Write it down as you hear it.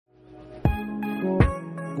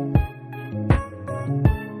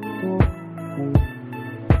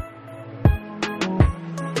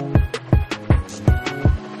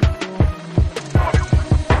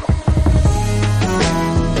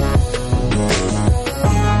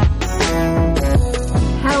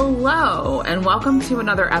and welcome to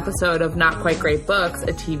another episode of Not Quite Great Books,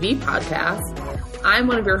 a TV podcast. I'm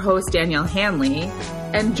one of your hosts, Danielle Hanley,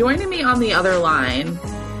 and joining me on the other line,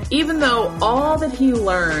 even though all that he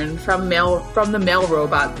learned from the mail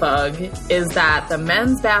robot bug is that the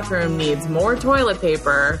men's bathroom needs more toilet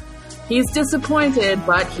paper, he's disappointed,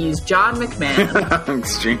 but he's John McMahon. I'm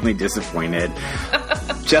extremely disappointed.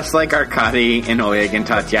 Just like Arkady and Oleg and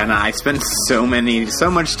Tatiana, I spent so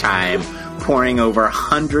much time poring over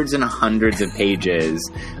hundreds and hundreds of pages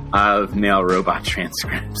of mail robot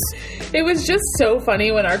transcripts. It was just so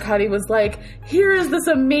funny when Arkady was like, here is this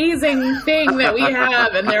amazing thing that we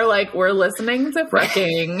have. And they're like, we're listening to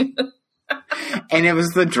freaking... And it was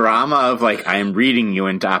the drama of, like, I'm reading you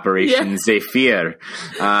into Operation Zephyr.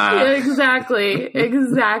 Yeah, exactly.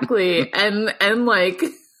 And like...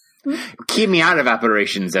 Keep me out of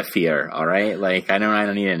Operation Zephyr, all right? Like, I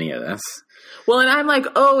don't need any of this. Well, and I'm like,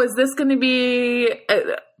 oh, is this going to be...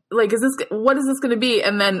 what is this going to be?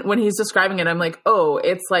 And then when he's describing it, I'm like, oh,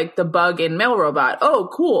 it's like the bug in Mail Robot. Oh,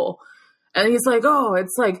 cool. And he's like, oh,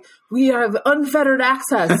 it's like we have unfettered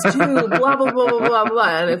access to blah, blah, blah, blah, blah,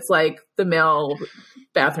 blah. And it's like the male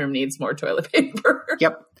bathroom needs more toilet paper.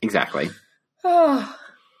 Yep, exactly. Oh,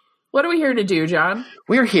 what are we here to do, John?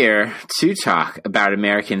 We're here to talk about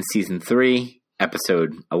American Season 3,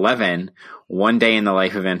 Episode 11, One Day in the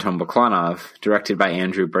Life of Anton Baklanov, directed by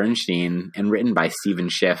Andrew Bernstein and written by Stephen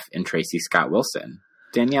Schiff and Tracy Scott Wilson.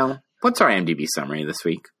 Danielle, what's our IMDb summary this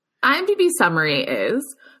week? IMDb summary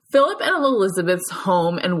is... Philip and Elizabeth's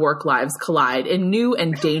home and work lives collide in new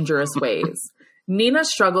and dangerous ways. Nina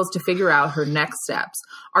struggles to figure out her next steps.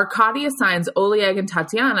 Arkady assigns Oleg and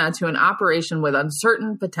Tatiana to an operation with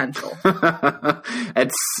uncertain potential.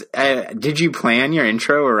 Did you plan your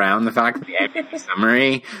intro around the fact that the IMDb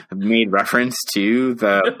summary made reference to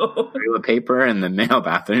the toilet paper and the male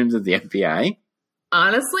bathrooms of the FBI?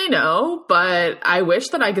 Honestly, no, but I wish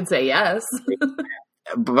that I could say yes.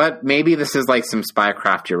 But maybe this is like some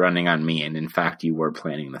spycraft you're running on me, and in fact, you were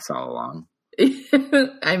planning this all along.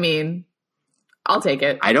 I mean, I'll take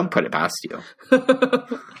it. I don't put it past you.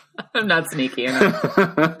 I'm not sneaky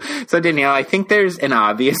enough. So, Danielle, I think there's an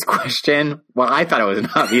obvious question. Well, I thought it was an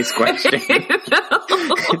obvious question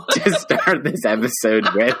to start this episode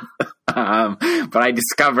with. But I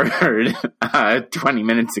discovered 20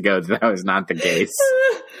 minutes ago that was not the case.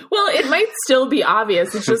 Well, it might still be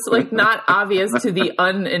obvious. It's just like not obvious to the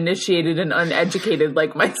uninitiated and uneducated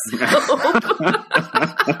like myself.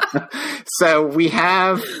 So we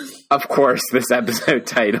have, of course, this episode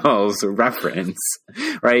title's reference,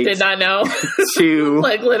 right? Did not know. To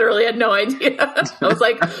like literally had no idea. I was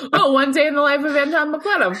like, oh, One Day in the Life of Anton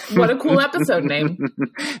Baklanov. What a cool episode name.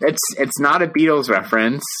 It's not a Beatles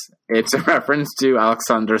reference. It's a reference to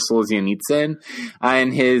Alexander Solzhenitsyn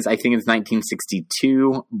in his, I think it's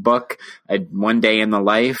 1962 book, One Day in the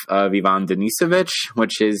Life of Ivan Denisovich,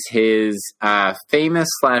 which is his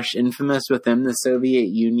famous/infamous within the Soviet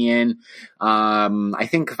Union, I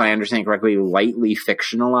think if I understand correctly, lightly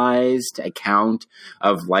fictionalized account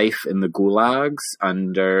of life in the gulags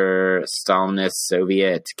under Stalinist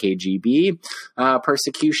Soviet KGB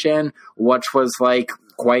persecution, which was like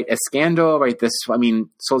quite a scandal, right?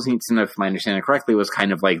 Solzhenitsyn, if I understand it correctly, was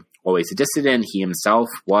kind of like always a dissident. He himself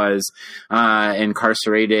was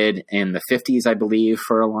incarcerated in the 50s, I believe,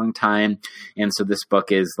 for a long time. And so this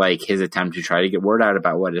book is like his attempt to try to get word out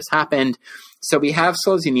about what has happened. So we have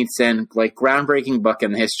Solzhenitsyn, like groundbreaking book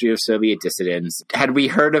in the history of Soviet dissidents. Had we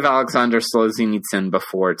heard of Alexander Solzhenitsyn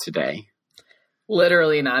before today?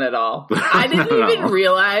 Literally not at all. I didn't even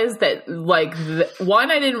realize that, like,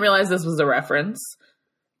 one, I didn't realize this was a reference.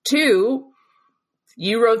 Two,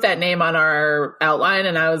 you wrote that name on our outline,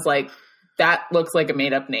 and I was like, that looks like a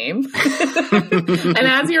made-up name. And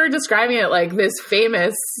as you were describing it, like this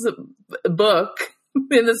famous book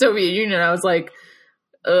in the Soviet Union, I was like,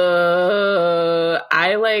 I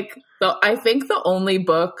think the only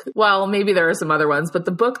book, well, maybe there are some other ones, but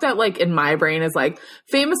the book that like in my brain is like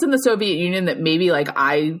famous in the Soviet Union that maybe like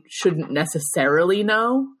I shouldn't necessarily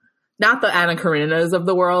know, not the Anna Kareninas of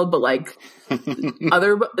the world, but like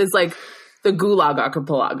other is like the Gulag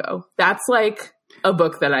Archipelago. That's like a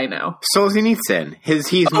book that I know. Solzhenitsyn.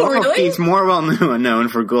 He's more well known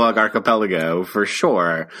for Gulag Archipelago for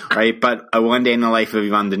sure, right? But One Day in the Life of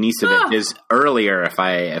Ivan Denisovich is earlier, if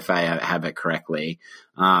I have it correctly.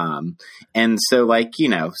 And so, like, you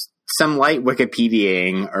know, some light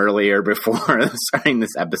Wikipediaing earlier before starting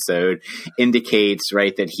this episode indicates,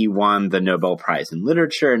 right, that he won the Nobel Prize in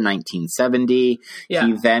Literature in 1970. Yeah.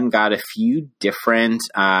 He then got a few different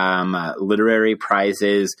literary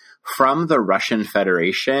prizes from the Russian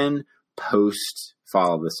Federation post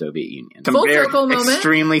fall of the Soviet Union. Full circle moment.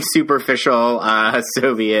 Extremely superficial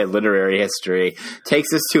Soviet literary history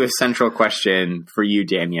takes us to a central question for you,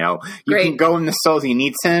 Danielle. You can go in the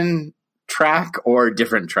Solzhenitsyn track or a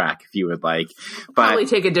different track if you would like. But probably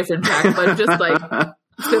take a different track, but just like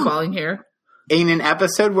spitballing here. In an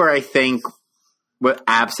episode where I think,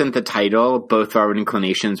 absent the title, both our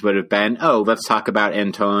inclinations would have been, let's talk about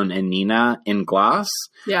Anton and Nina in gloss.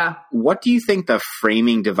 Yeah. What do you think the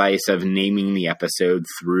framing device of naming the episode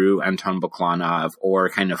through Anton Baklanov, or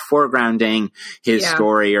kind of foregrounding his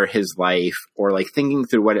story or his life, or like thinking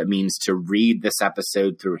through what it means to read this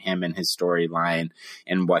episode through him and his storyline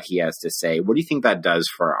and what he has to say? What do you think that does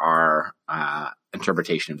for our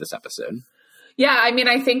interpretation of this episode? Yeah, I mean,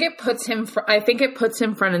 I think it puts him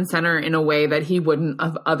front and center in a way that he wouldn't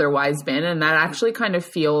have otherwise been, and that actually kind of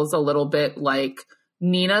feels a little bit like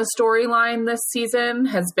Nina's storyline this season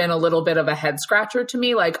has been a little bit of a head scratcher to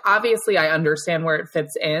me. Like, obviously, I understand where it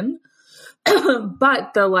fits in,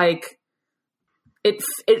 but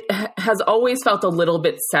it has always felt a little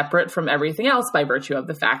bit separate from everything else by virtue of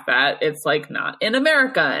the fact that it's like not in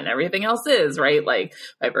America and everything else is, right? Like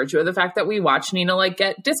by virtue of the fact that we watch Nina like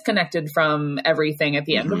get disconnected from everything at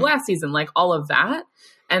the end of last season, like all of that.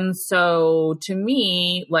 And so to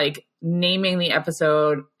me, like naming the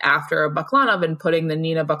episode after Baklanov and putting the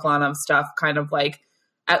Nina Baklanov stuff kind of like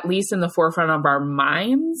at least in the forefront of our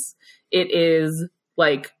minds, it is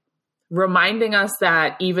like reminding us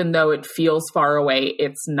that even though it feels far away,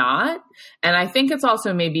 it's not. And I think it's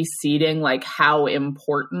also maybe seeding like how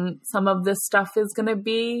important some of this stuff is going to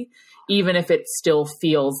be, even if it still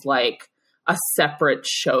feels like a separate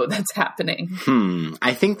show that's happening.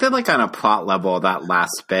 I think that like on a plot level, that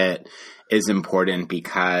last bit is important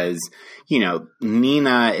because,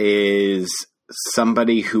 Nina is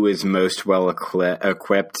somebody who is most well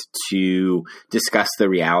equipped to discuss the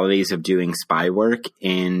realities of doing spy work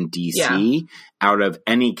in DC out of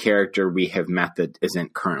any character we have met that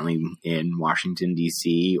isn't currently in Washington,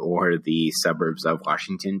 DC or the suburbs of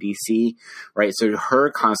Washington, DC, right? So her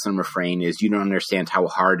constant refrain is, you don't understand how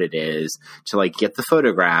hard it is to like get the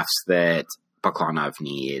photographs that Baklanov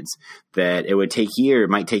needs, that it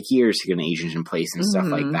might take years to get an agent in place and stuff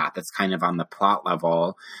like that. That's kind of on the plot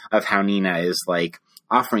level of how Nina is like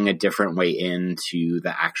offering a different way into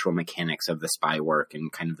the actual mechanics of the spy work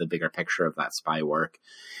and kind of the bigger picture of that spy work.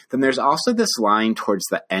 Then there's also this line towards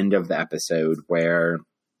the end of the episode where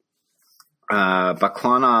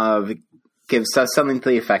Baklanov says something to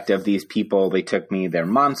the effect of, these people, they took me, they're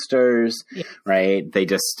monsters, right?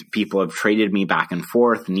 People have traded me back and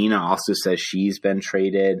forth. Nina also says she's been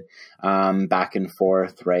traded back and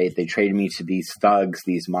forth, right? They traded me to these thugs,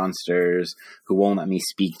 these monsters who won't let me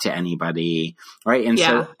speak to anybody, right? And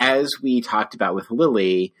so as we talked about with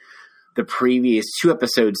Lily, the previous 2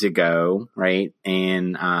 episodes ago, right,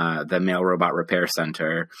 in the Male Robot Repair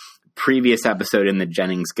Center, previous episode in the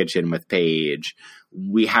Jennings kitchen with Paige,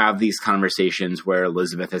 we have these conversations where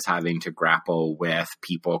Elizabeth is having to grapple with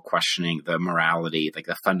people questioning the morality, like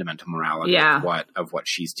the fundamental morality of what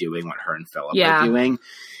she's doing, what her and Philip are doing.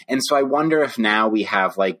 And so I wonder if now we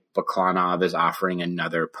have like Baklanov is offering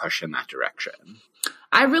another push in that direction.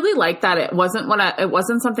 I really like that. It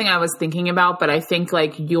wasn't something I was thinking about, but I think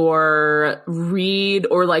like your read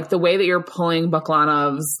or like the way that you're pulling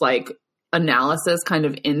Baklanov's like analysis kind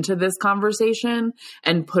of into this conversation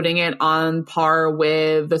and putting it on par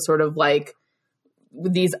with the sort of like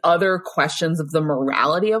these other questions of the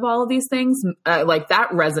morality of all of these things, like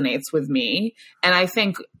that resonates with me. And I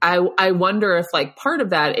think I wonder if like part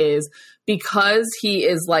of that is because he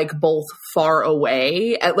is like both far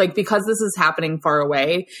away, like because this is happening far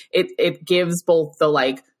away, it gives both the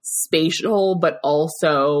like spatial, but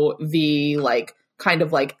also the like kind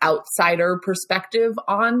of like outsider perspective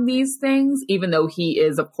on these things, even though he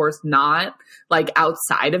is, of course, not like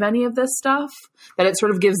outside of any of this stuff, that it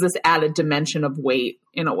sort of gives this added dimension of weight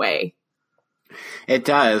in a way. It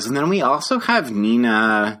does. And then we also have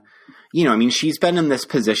Nina, she's been in this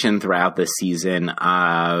position throughout the season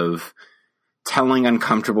of telling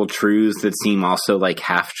uncomfortable truths that seem also like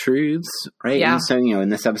half-truths, right? Yeah. And so, in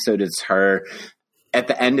this episode, it's her. At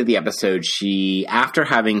the end of the episode, she, after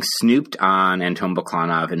having snooped on Anton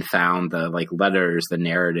Baklanov and found the like letters, the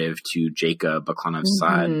narrative to Jacob, Baklanov's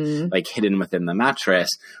son, like hidden within the mattress,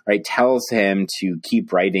 right, tells him to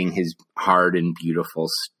keep writing his hard and beautiful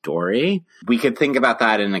story. We could think about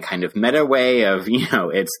that in a kind of meta way of,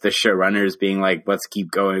 it's the showrunners being like, let's keep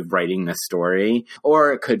going writing this story.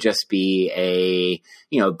 Or it could just be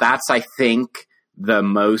that's, I think, the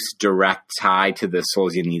most direct tie to the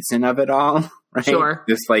Solzhenitsyn of it all. right? Sure.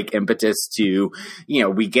 This like impetus to,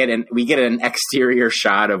 we get an exterior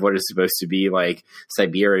shot of what is supposed to be like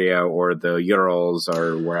Siberia or the Urals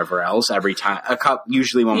or wherever else every time.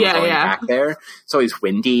 Usually when we're going back there, it's always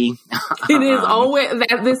windy. It is always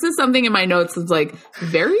this is something in my notes that's like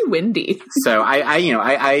very windy. So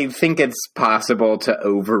I think it's possible to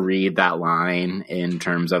overread that line in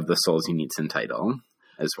terms of the Solzhenitsyn title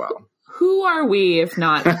as well. Who are we if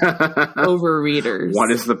not overreaders?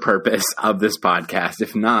 What is the purpose of this podcast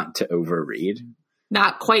if not to overread?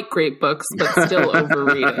 Not quite great books, but still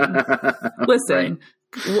overreading. Listen,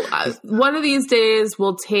 one of these days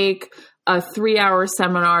we'll take a 3-hour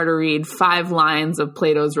seminar to read 5 lines of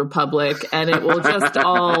Plato's Republic, and it will just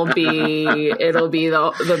all be, it'll be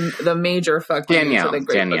the major fuck you to the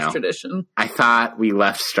great books tradition. I thought we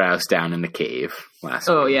left Strauss down in the cave last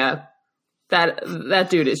week. Oh, yeah. That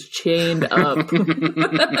dude is chained up.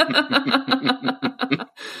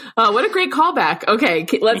 What a great callback. Okay,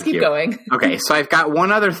 let's keep going. Okay, so I've got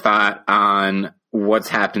one other thought on what's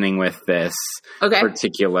happening with this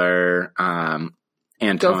particular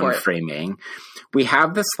Anton framing. We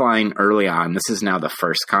have this line early on. This is now the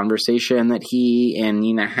first conversation that he and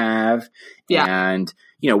Nina have. Yeah. And,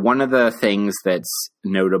 one of the things that's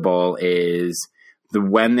notable is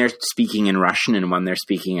when they're speaking in Russian and when they're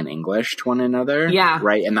speaking in English to one another. Yeah.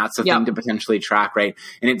 Right. And that's the thing to potentially track. Right.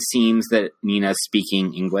 And it seems that Nina's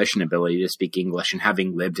speaking English and ability to speak English and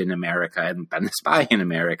having lived in America and been a spy in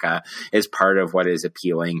America is part of what is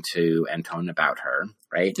appealing to Anton about her.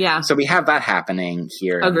 Right. Yeah. So we have that happening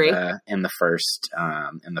here in the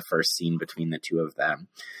first scene between the two of them.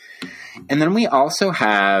 And then we also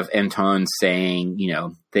have Anton saying,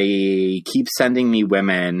 they keep sending me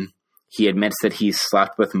women. He admits that he's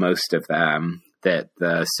slept with most of them that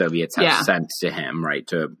the Soviets have sent to him, right,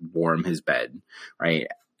 to warm his bed, right,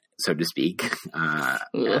 so to speak.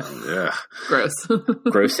 Gross.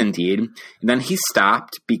 Gross indeed. And then he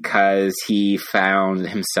stopped because he found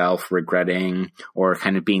himself regretting or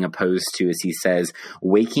kind of being opposed to, as he says,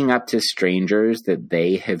 waking up to strangers that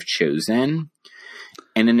they have chosen.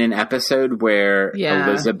 And in an episode where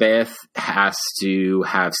Elizabeth has to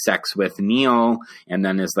have sex with Neil and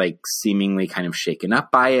then is like seemingly kind of shaken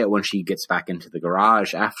up by it when she gets back into the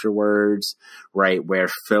garage afterwards, right? Where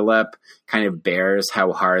Philip kind of bears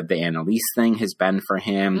how hard the Annalise thing has been for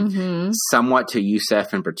him, somewhat to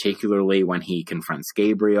Yusuf and particularly when he confronts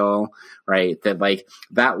Gabriel, right? That like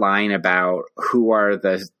that line about who are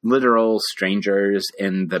the literal strangers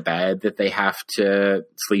in the bed that they have to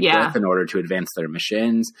sleep with in order to advance their mission.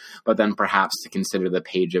 But then perhaps to consider the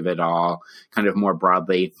page of it all kind of more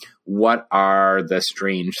broadly, what are the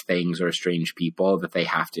strange things or strange people that they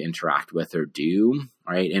have to interact with or do,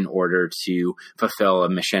 right, in order to fulfill a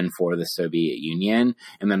mission for the Soviet Union?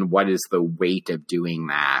 And then what is the weight of doing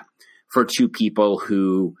that for two people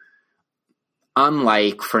who,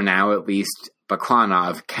 unlike, for now at least,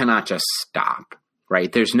 Baklanov, cannot just stop. Right.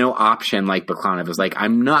 There's no option like Baklanov is like,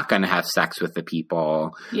 I'm not going to have sex with the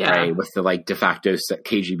people, right, with the like de facto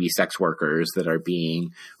KGB sex workers that are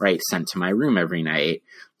being sent to my room every night.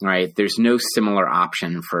 Right. There's no similar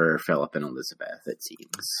option for Philip and Elizabeth, it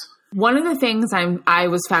seems. One of the things I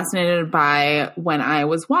was fascinated by when I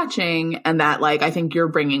was watching, and that like I think you're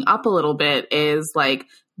bringing up a little bit, is like,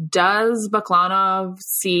 does Baklanov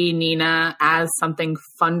see Nina as something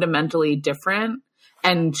fundamentally different?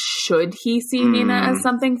 And should he see Nina as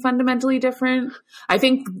something fundamentally different? I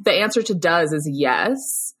think the answer to does is yes.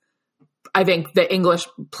 I think the English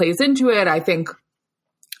plays into it. I think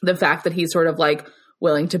the fact that he's sort of like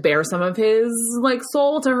willing to bear some of his like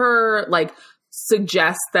soul to her, like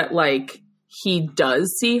suggests that like he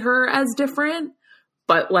does see her as different.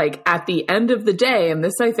 But like at the end of the day, and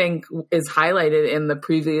this I think is highlighted in the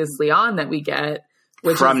previously on that we get,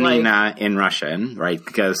 which from is Nina like, in Russian, right?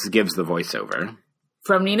 Because it gives the voiceover.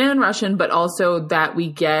 From Nina in Russian, but also that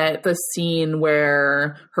we get the scene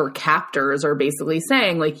where her captors are basically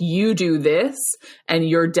saying, like, you do this and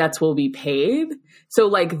your debts will be paid. So,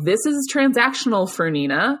 like, this is transactional for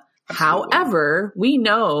Nina. Absolutely. However, we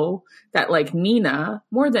know that, like, Nina,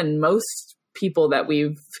 more than most people that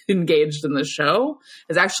we've engaged in the show,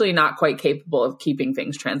 is actually not quite capable of keeping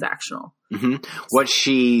things transactional. Mm-hmm. What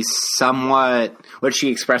she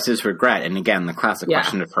expresses regret, and again, the classic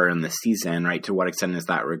question of her in the season, right? To what extent is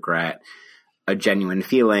that regret a genuine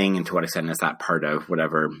feeling, and to what extent is that part of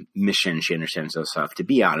whatever mission she understands herself to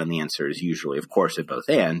be on? And the answer is usually, of course, at both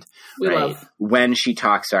and. We love. When she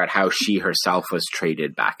talks about how she herself was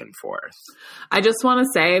traded back and forth. I just want to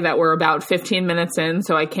say that we're about 15 minutes in,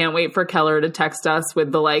 so I can't wait for Keller to text us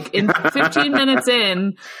with the in 15 minutes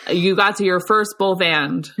in, you got to your first both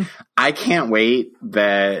and. I can't wait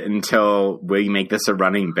until we make this a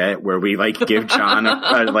running bit where we give John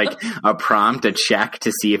a prompt, a check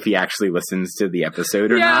to see if he actually listens to the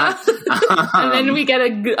episode or not. And then we get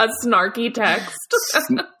a snarky text.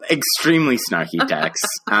 Extremely snarky text.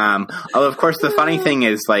 Although, of course, the funny thing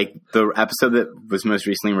is the episode that was most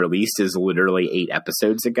recently released is literally 8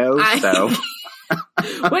 episodes ago. So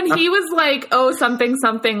when he was like, oh, something,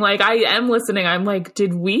 I am listening. I'm like,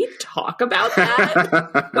 did we talk about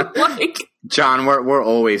that? John, we're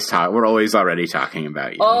always already talking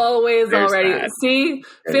about you. Always There's already. that. See,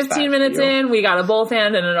 15 minutes in, we got a both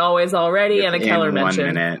and an always already and a Keller mention.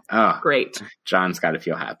 1 minute. Oh, great. John's got to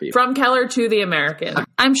feel happy. From Keller to the American.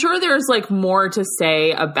 I'm sure there's more to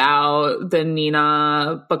say about the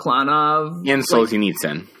Nina Baklanov. And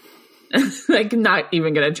Solzhenitsyn. Not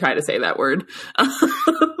even going to try to say that word.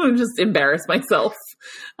 I'm just embarrass myself.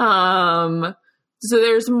 So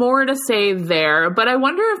there's more to say there, but I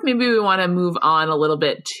wonder if maybe we want to move on a little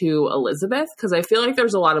bit to Elizabeth, because I feel like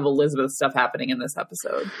there's a lot of Elizabeth stuff happening in this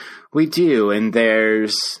episode. We do, and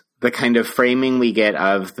there's the kind of framing we get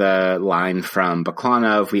of the line from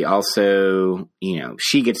Baklanov. We also,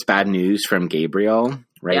 she gets bad news from Gabriel.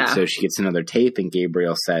 Right. Yeah. So she gets another tape and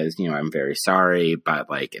Gabriel says, I'm very sorry, but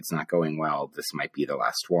it's not going well. This might be the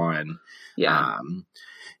last one. Yeah.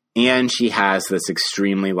 And she has this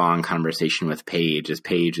extremely long conversation with Paige as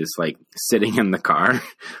Paige is sitting in the car,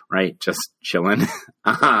 right? Just chilling,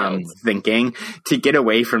 thinking to get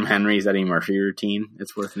away from Henry's Eddie Murphy routine.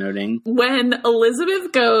 It's worth noting. When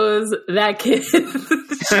Elizabeth goes, that kid,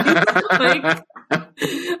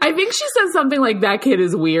 I think she says something like, that kid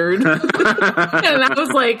is weird. And I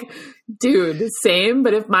was dude, same.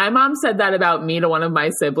 But if my mom said that about me to one of my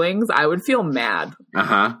siblings, I would feel mad.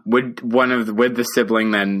 Would the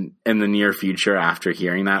sibling then in the near future after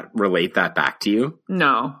hearing that relate that back to you?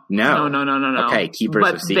 No. Okay, keepers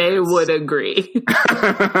of secrets. But they would agree.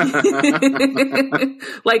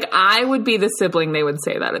 I would be the sibling they would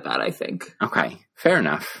say that about, I think. Okay, fair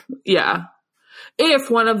enough. Yeah.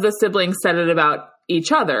 If one of the siblings said it about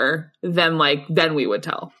each other, then we would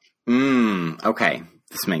tell. Okay.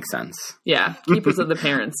 This makes sense. Yeah. Keepers of the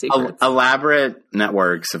parents' secrets. Elaborate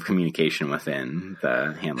networks of communication within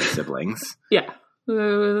the Hanley siblings. Yeah.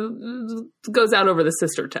 Goes out over the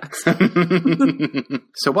sister text.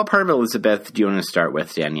 So what part of Elizabeth do you want to start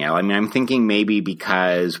with, Danielle? I mean, I'm thinking maybe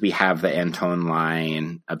because we have the Anton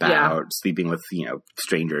line about sleeping with,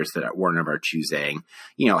 strangers that weren't of our choosing.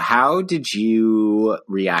 How did you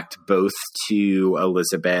react both to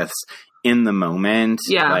Elizabeth's in the moment,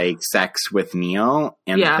 sex with Neil,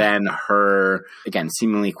 and then her, again,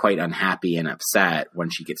 seemingly quite unhappy and upset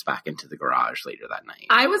when she gets back into the garage later that night?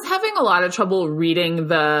 I was having a lot of trouble reading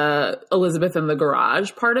the Elizabeth in the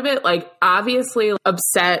garage part of it. Obviously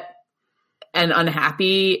upset and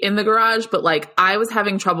unhappy in the garage, but I was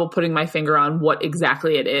having trouble putting my finger on what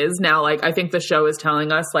exactly it is. Now, I think the show is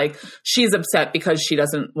telling us, she's upset because she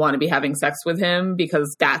doesn't want to be having sex with him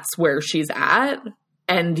because that's where she's at.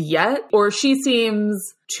 And yet, or she seems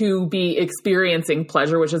to be experiencing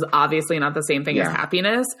pleasure, which is obviously not the same thing as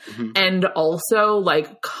happiness. Mm-hmm. And also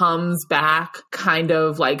comes back kind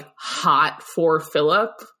of hot for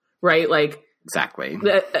Philip, right? Exactly.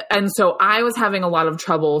 And so I was having a lot of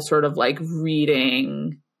trouble sort of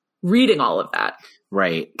reading all of that.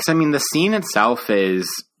 Right. Because the scene itself is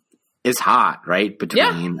hot, right?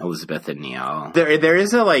 Between Elizabeth and Neil. There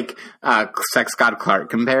is a Sex God Clark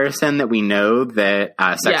comparison that we know that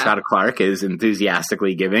Sex God Clark is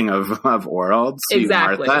enthusiastically giving of oral to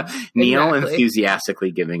Martha. Neil enthusiastically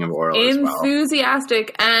giving of oral as well.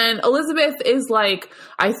 Enthusiastic. And Elizabeth is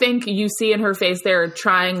I think you see in her face there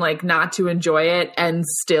trying not to enjoy it and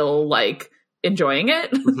still enjoying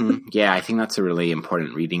it. Mm-hmm. Yeah, I think that's a really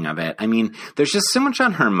important reading of it. There's just so much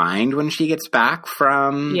on her mind when she gets back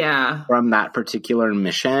from that particular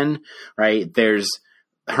mission, right? There's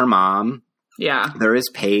her mom. Yeah. There is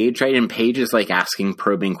Paige, right? And Paige is asking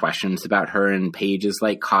probing questions about her, and Paige is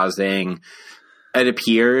causing, it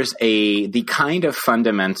appears, the kind of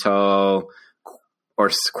fundamental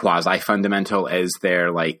or quasi-fundamental as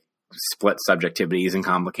their split subjectivities and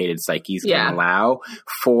complicated psyches can allow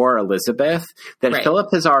for Elizabeth that Philip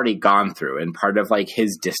has already gone through. And part of like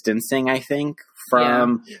his distancing, I think,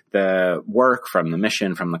 from the work, from the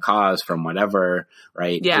mission, from the cause, from whatever,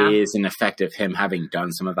 right, is an effect of him having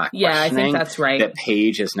done some of that questioning. I think that's right. That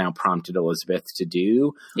Paige has now prompted Elizabeth to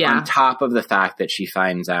do, on top of the fact that she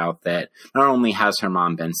finds out that not only has her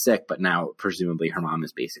mom been sick, but now presumably her mom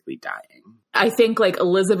is basically dying. I think like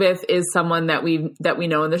Elizabeth is someone that we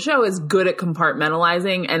know in the show is good at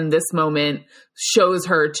compartmentalizing, and this moment shows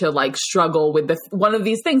her to like struggle with one of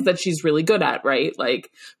these things that she's really good at, right?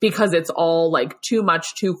 Like, because it's all like too much,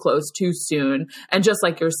 too close, too soon. And just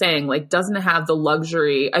like you're saying, like doesn't have the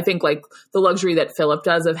luxury, I think like the luxury that Philip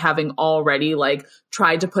does of having already like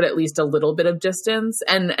tried to put at least a little bit of distance.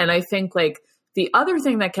 And I think like the other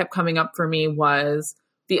thing that kept coming up for me was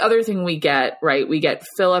the other thing we get, right? We get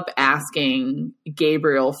Philip asking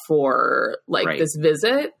Gabriel for like this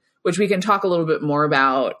visit, which we can talk a little bit more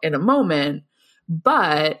about in a moment.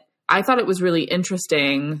 But I thought it was really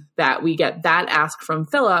interesting that we get that ask from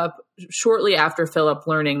Philip shortly after Philip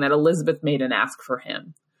learning that Elizabeth made an ask for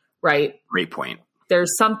him, right? Great point.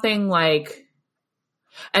 There's something like,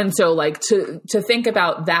 and so like to think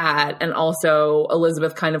about that, and also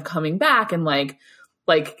Elizabeth kind of coming back and like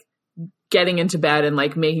getting into bed and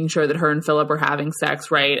like making sure that her and Philip are having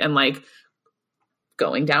sex, right? And like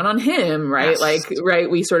going down on him, right? Yes. Like, right.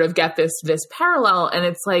 We sort of get this parallel, and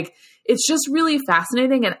it's like, it's just really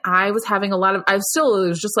fascinating. And I was having it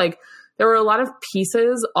was just like, there were a lot of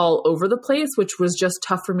pieces all over the place, which was just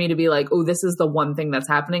tough for me to be like, oh, this is the one thing that's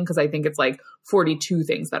happening. Cause I think it's like 42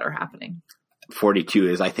 things that are happening. 42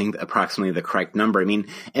 is, I think, approximately the correct number. I mean,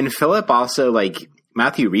 and Philip also, like,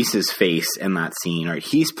 Matthew Rhys's face in that scene, or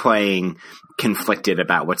he's playing conflicted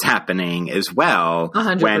about what's happening as well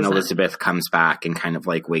 100%. When Elizabeth comes back and kind of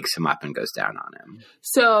like wakes him up and goes down on him.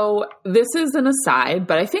 So this is an aside,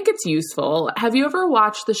 but I think it's useful. Have you ever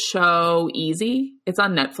watched the show Easy? It's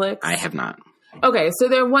on Netflix. I have not. Okay, so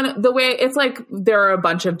the way it's like there are a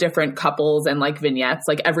bunch of different couples and like vignettes.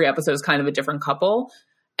 Like every episode is kind of a different couple.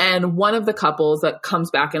 And one of the couples that comes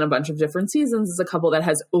back in a bunch of different seasons is a couple that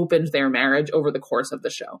has opened their marriage over the course of the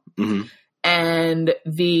show. Mm-hmm. And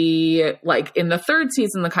in the third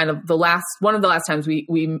season, one of the last times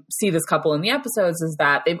we see this couple in the episodes is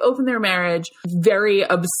that they've opened their marriage, very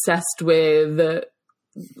obsessed with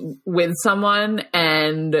someone,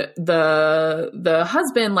 and the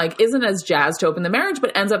husband like isn't as jazzed to open the marriage,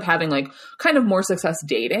 but ends up having like kind of more success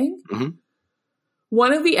dating. Mm-hmm.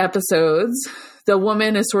 One of the episodes, the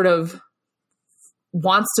woman is sort of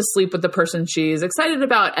wants to sleep with the person she's excited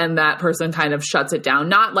about, and that person kind of shuts it down.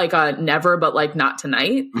 Not like a never, but like not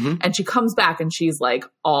tonight. Mm-hmm. And she comes back and she's like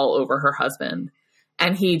all over her husband.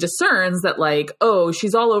 And he discerns that like, oh,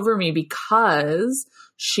 she's all over me because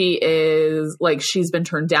she is like, she's been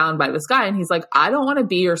turned down by this guy. And he's like, I don't want to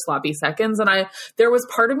be your sloppy seconds. And there was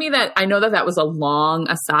part of me that, I know that was a long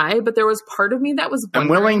aside, but there was part of me that was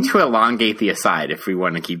wondering, I'm willing to elongate the aside if we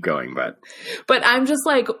want to keep going, but I'm just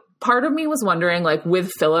like, part of me was wondering, like,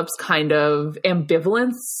 with Philip's kind of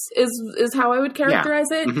ambivalence is how I would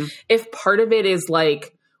characterize it. Mm-hmm. If part of it is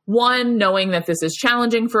like, one, knowing that this is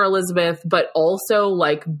challenging for Elizabeth, but also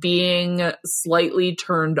like being slightly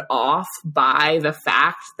turned off by the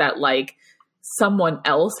fact that like someone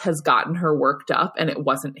else has gotten her worked up and it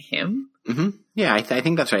wasn't him. Mm-hmm. Yeah, I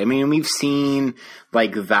think that's right. I mean, we've seen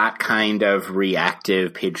like that kind of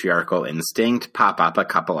reactive patriarchal instinct pop up a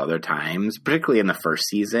couple other times, particularly in the first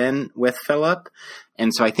season with Philip.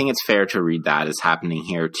 And so I think it's fair to read that as happening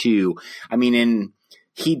here too. I mean,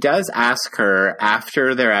 he does ask her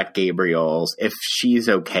after they're at Gabriel's if she's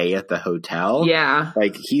okay at the hotel. Yeah.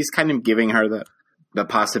 Like he's kind of giving her the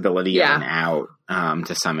possibility of an out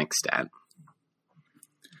to some extent.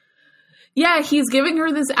 Yeah, he's giving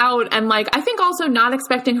her this out, and like I think also not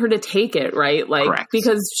expecting her to take it, right? Like correct.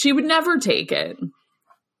 Because she would never take it.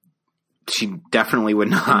 She definitely would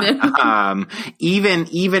not.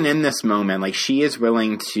 Even in this moment, like she is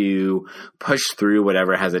willing to push through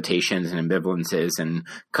whatever hesitations and ambivalences and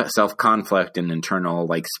self-conflict and internal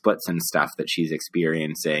like splits and stuff that she's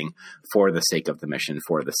experiencing for the sake of the mission,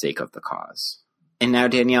 for the sake of the cause. And now,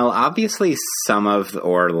 Danielle, obviously some of,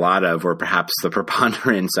 or a lot of, or perhaps the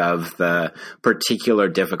preponderance of the particular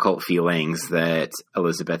difficult feelings that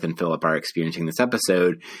Elizabeth and Philip are experiencing this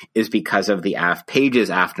episode is because of the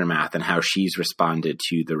Paige's aftermath and how she's responded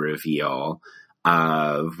to the reveal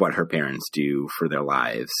of what her parents do for their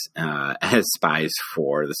lives as spies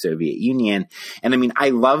for the Soviet Union. And I mean, I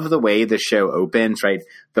love the way the show opens, right?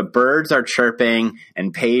 The birds are chirping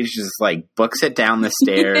and Paige just like books it down the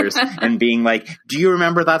stairs and being like, do you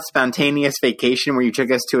remember that spontaneous vacation where you took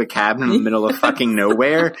us to a cabin in the middle of fucking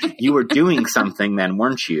nowhere? You were doing something then,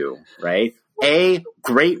 weren't you? Right? A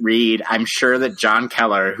great read. I'm sure that John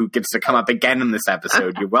Keller, who gets to come up again in this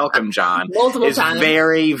episode, you're welcome, John, Multiple times.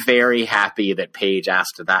 Very, very happy that Paige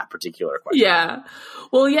asked that particular question. Yeah.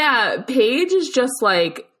 Well, yeah, Paige is just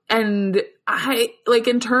like, and I, like,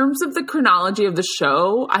 in terms of the chronology of the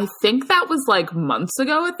show, I think that was like months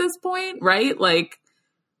ago at this point, right? Like,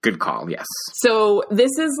 good call, yes. So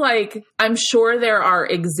this is like, I'm sure there are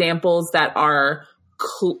examples that are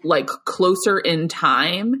like closer in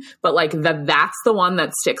time, but like that's the one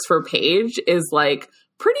that sticks for Paige is like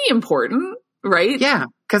pretty important, right? Yeah,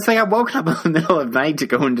 because they got woken up in the middle of the night to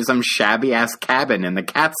go into some shabby ass cabin in the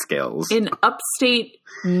Catskills in upstate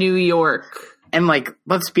New York. And like,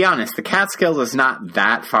 let's be honest, the Catskills is not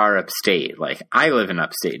that far upstate. Like, I live in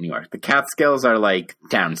upstate New York. The Catskills are like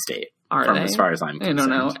downstate. Are they? As far as I'm concerned. I don't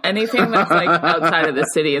know. Anything that's like outside of the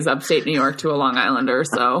city is upstate New York to a Long Islander,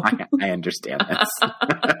 so. I understand this.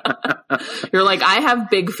 You're like, I have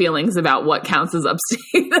big feelings about what counts as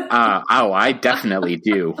upstate. I definitely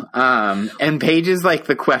do. And Paige is like,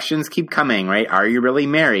 the questions keep coming, right? Are you really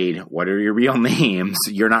married? What are your real names?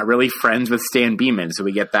 You're not really friends with Stan Beeman. So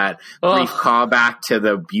we get that brief callback to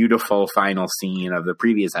the beautiful final scene of the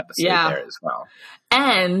previous episode there as well.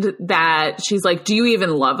 And that she's like, do you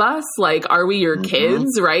even love us? Like, are we your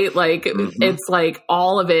kids? Right? Like, it's like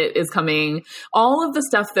all of it is coming. All of the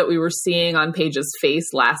stuff that we were seeing on Paige's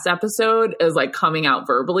face last episode is like coming out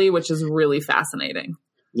verbally, which is really fascinating.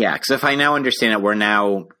 Yeah. Because if I now understand it, we're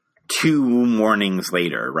now 2 mornings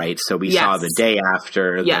later, right? So we saw the day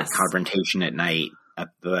after the confrontation at night at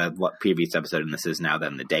the previous episode, and this is now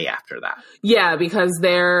then the day after that. Yeah, because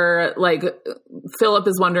they're like, Philip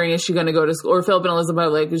is wondering, is she going to go to school? Or Philip and Elizabeth are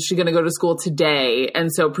like, is she going to go to school today? And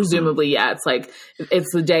so presumably, it's like, it's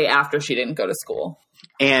the day after she didn't go to school.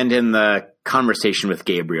 And in the conversation with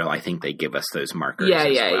Gabriel, I think they give us those markers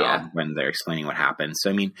when they're explaining what happened. So,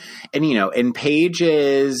 I mean, and you know, in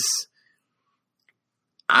Paige's,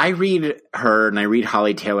 I read her and I read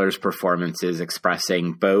Holly Taylor's performances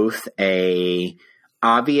expressing both a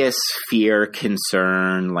obvious fear,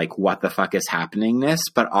 concern, like what the fuck is happeningness,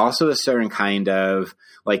 but also a certain kind of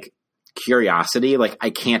like curiosity. Like, I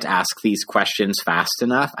can't ask these questions fast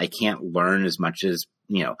enough. I can't learn as much as,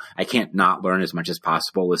 you know, I can't not learn as much as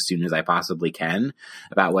possible as soon as I possibly can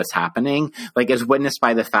about what's happening. Like, as witnessed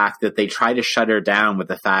by the fact that they try to shut her down with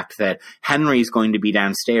the fact that Henry's going to be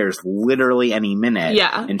downstairs literally any minute.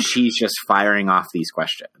 Yeah. And she's just firing off these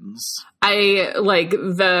questions. I like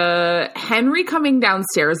the Henry coming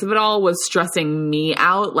downstairs of it all was stressing me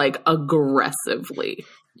out like aggressively.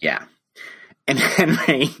 Yeah. And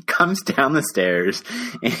Henry comes down the stairs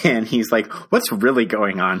and he's like, what's really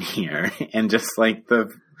going on here? And just like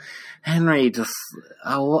Henry just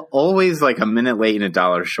always like a minute late and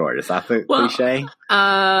 $1 short. Is that the cliche?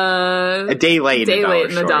 A day late and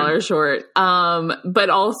 $1 short. But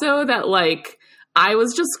also that like, I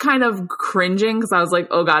was just kind of cringing because I was like,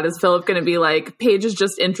 oh God, is Philip going to be like, Paige is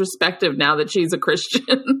just introspective now that she's a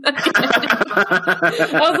Christian?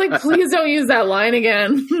 I was like, please don't use that line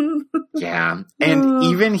again. Yeah. And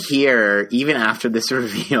even here, even after this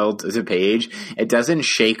revealed to Paige, it doesn't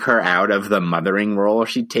shake her out of the mothering role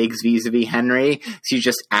she takes vis-a-vis Henry. She's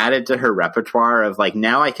just added to her repertoire of like,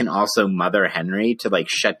 now I can also mother Henry to like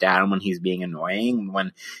shut down when he's being annoying.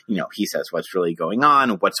 When, you know, he says, what's really going on?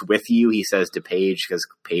 What's with you? He says to Paige, because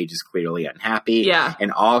Paige is clearly unhappy. Yeah.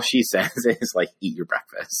 And all she says is like, eat your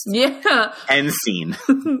breakfast. Yeah. End scene.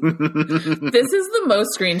 This is the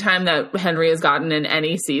most screen time that Henry has gotten in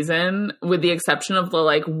any season, with the exception of the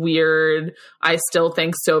like weird, I still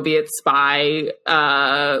think Soviet spy,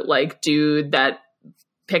 like dude that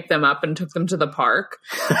picked them up and took them to the park.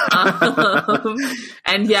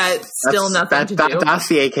 And yet still nothing to do. That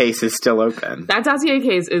dossier case is still open. That dossier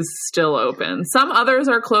case is still open. Some others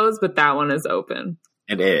are closed, but that one is open.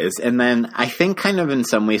 It is. And then I think kind of in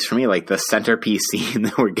some ways for me, like the centerpiece scene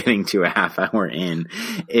that we're getting to a half hour in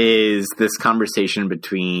is this conversation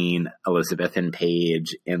between Elizabeth and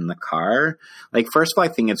Paige in the car. Like, first of all,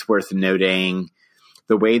 I think it's worth noting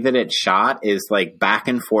the way that it's shot is like back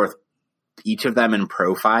and forth each of them in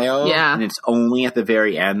profile. Yeah. And it's only at the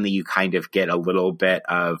very end that you kind of get a little bit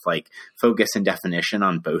of like focus and definition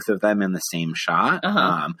on both of them in the same shot.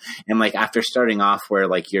 And like after starting off where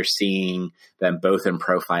like you're seeing them both in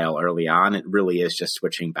profile early on, it really is just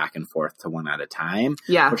switching back and forth to one at a time.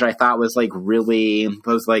 Yeah. Which I thought was like really,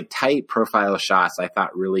 those like tight profile shots I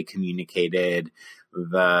thought really communicated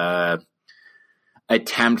the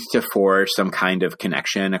attempt to forge some kind of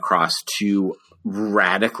connection across two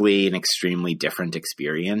radically and extremely different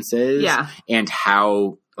experiences. Yeah. And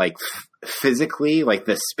how like physically like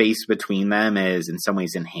the space between them is in some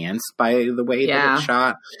ways enhanced by the way that it's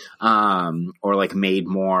shot, or like made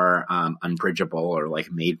more unbridgeable or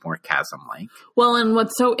like made more chasm like. Well, and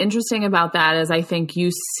what's so interesting about that is I think you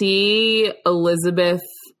see Elizabeth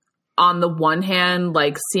on the one hand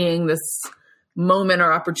like seeing this moment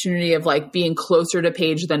or opportunity of like being closer to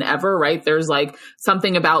Paige than ever, right? There's like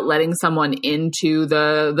something about letting someone into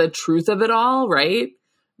the truth of it all, right?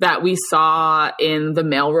 That we saw in the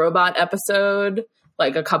Mail Robot episode,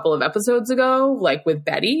 like a couple of episodes ago, like with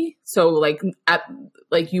Betty. So like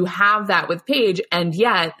you have that with Paige, and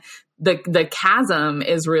yet the chasm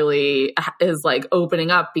is like opening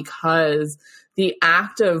up because the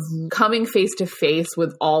act of coming face to face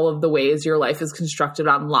with all of the ways your life is constructed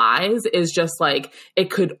on lies is just like, it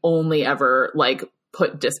could only ever like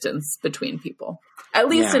put distance between people, at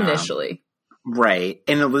least initially. Right.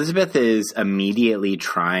 And Elizabeth is immediately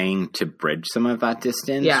trying to bridge some of that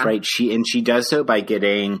distance, right? She does so by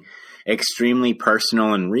getting extremely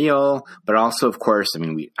personal and real, but also, of course, I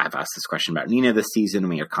mean, I've asked this question about Nina this season, and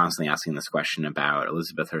we are constantly asking this question about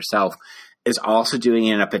Elizabeth herself, is also doing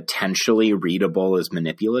it in a potentially readable as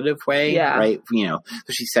manipulative way, right? You know,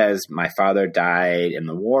 so she says, my father died in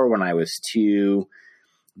the war when I was 2.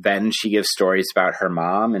 Then she gives stories about her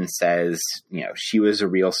mom and says, you know, she was a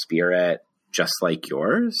real spirit just like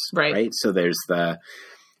yours, right? So there's the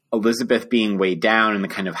Elizabeth being weighed down and the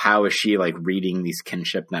kind of how is she like reading these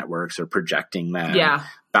kinship networks or projecting them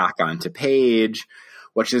back onto Paige,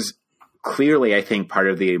 which is clearly, I think, part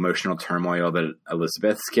of the emotional turmoil that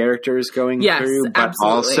Elizabeth's character is going through, but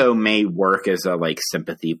also may work as a like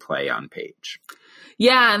sympathy play on Paige.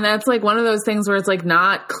 Yeah, and that's like one of those things where it's like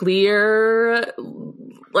not clear,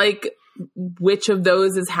 like which of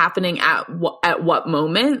those is happening at what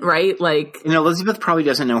moment, right? Like, and Elizabeth probably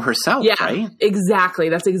doesn't know herself, right? Exactly.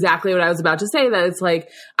 That's exactly what I was about to say. That it's like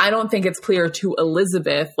I don't think it's clear to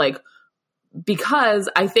Elizabeth, like because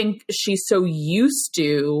I think she's so used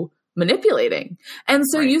to manipulating and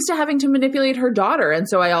so used to having to manipulate her daughter. And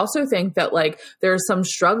so I also think that like there's some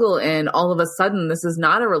struggle in all of a sudden, this is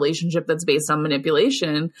not a relationship that's based on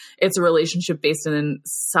manipulation. It's a relationship based in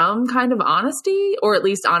some kind of honesty, or at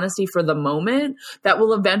least honesty for the moment, that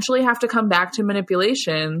will eventually have to come back to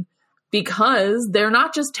manipulation because they're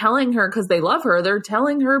not just telling her because they love her. They're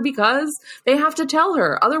telling her because they have to tell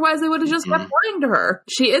her. Otherwise they would have just kept lying to her.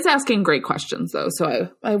 She is asking great questions though. So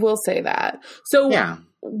I will say that. So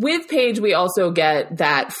with Paige, we also get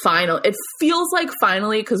that final, it feels like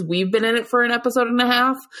finally, because we've been in it for an episode and a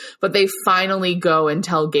half, but they finally go and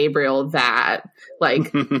tell Gabriel that,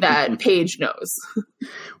 like, that Paige knows.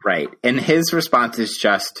 Right. And his response is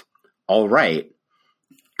just, all right,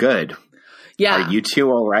 good. Yeah. Are you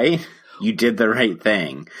two all right? You did the right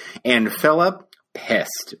thing. And Philip,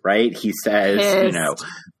 pissed, right? He says, you know,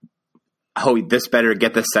 oh, this better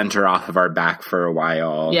get the center off of our back for a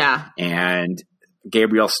while. Yeah. And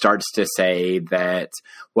Gabriel starts to say that,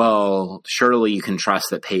 well, surely you can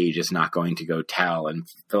trust that Paige is not going to go tell. And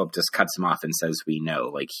Philip just cuts him off and says, we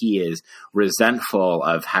know. Like, he is resentful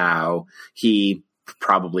of how he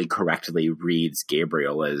probably correctly reads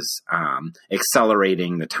Gabriel as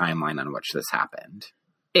accelerating the timeline on which this happened.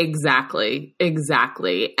 Exactly.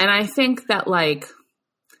 And I think that, like,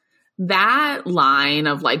 that line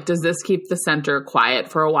of, like, does this keep the center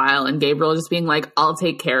quiet for a while? And Gabriel just being like, I'll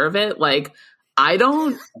take care of it. Like, I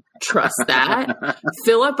don't trust that.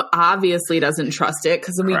 Philip obviously doesn't trust it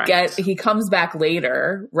because he comes back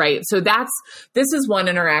later, right? So this is one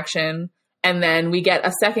interaction. And then we get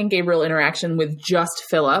a second Gabriel interaction with just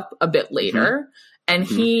Philip a bit later. And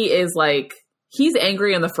he is like, he's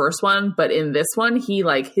angry in the first one, but in this one, he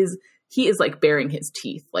is like baring his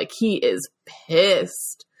teeth. Like, he is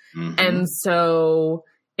pissed. And so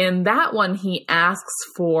in that one, he asks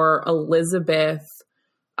for Elizabeth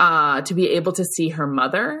to be able to see her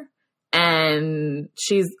mother, and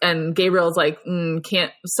Gabriel's like, no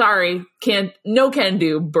can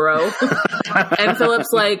do, bro. And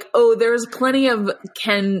Philip's like, oh, there's plenty of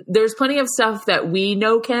stuff that we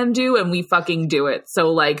know can do, and we fucking do it. So,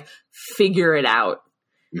 like, figure it out.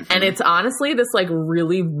 And it's honestly this, like,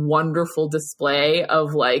 really wonderful display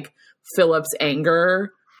of, like, Philip's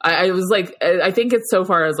anger. I was like, I think it's so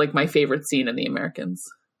far as like my favorite scene in The Americans.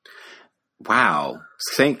 Wow.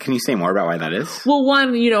 Can you say more about why that is? Well,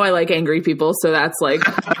 one, I like angry people, so that's like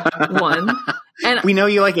one. And we know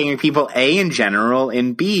you like angry people, A, in general,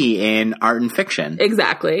 and B, in art and fiction.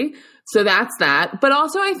 Exactly. So that's that. But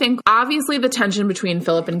also I think obviously the tension between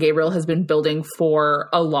Philip and Gabriel has been building for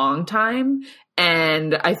a long time.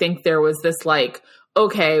 And I think there was this like,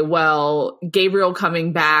 okay, well, Gabriel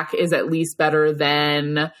coming back is at least better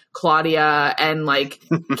than Claudia, and like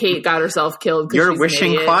Kate got herself killed. You're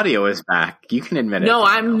wishing Claudia was back. You can admit it. No,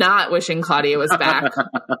 I'm not wishing Claudia was back.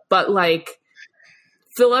 But like,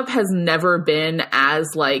 Philip has never been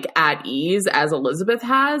as like at ease as Elizabeth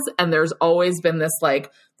has. And there's always been this like,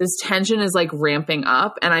 this tension is like ramping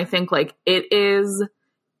up. And I think like it is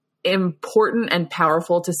important and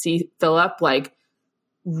powerful to see Philip like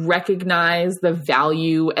recognize the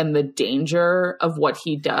value and the danger of what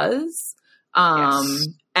he does,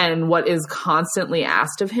 and what is constantly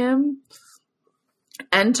asked of him,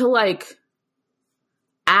 and to like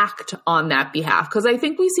act on that behalf. Because I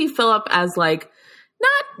think we see Philip as like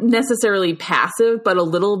not necessarily passive, but a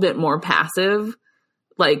little bit more passive,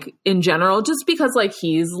 like in general, just because like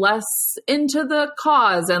he's less into the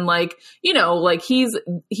cause, and like, like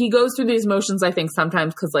he goes through these motions, I think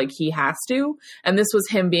sometimes because like he has to. And this was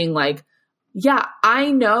him being like, yeah,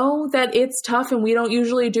 I know that it's tough and we don't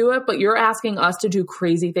usually do it, but you're asking us to do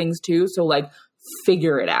crazy things too. So like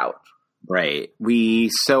figure it out. Right. We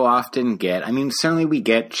so often get, certainly we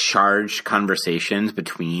get charged conversations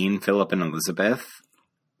between Philip and Elizabeth,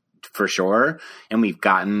 for sure. And we've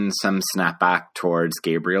gotten some snapback towards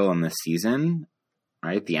Gabriel in this season,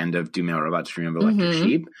 right? The end of Do Male Robots Dream of Electric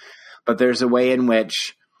Sheep. But there's a way in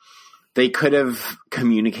which they could have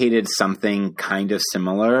communicated something kind of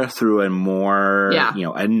similar through a more,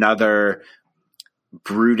 another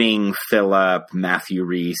brooding Philip, Matthew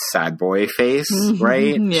Reese, sad boy face,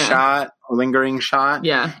 right? Lingering shot.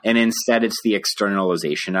 Yeah. And instead it's the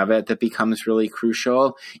externalization of it that becomes really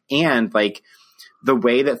crucial. And like, the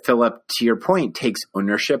way that Philip, to your point, takes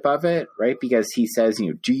ownership of it, right? Because he says,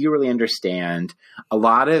 do you really understand? A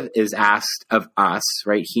lot of is asked of us,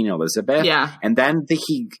 right? He and Elizabeth. Yeah. And then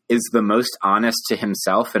he is the most honest to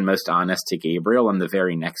himself and most honest to Gabriel in the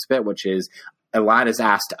very next bit, which is a lot is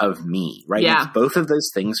asked of me, right? Yeah. It's both of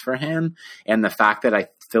those things for him. And the fact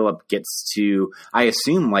that Philip gets to, I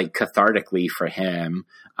assume like cathartically for him,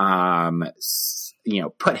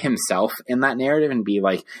 put himself in that narrative and be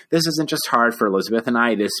like, this isn't just hard for Elizabeth and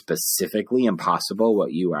I, it is specifically impossible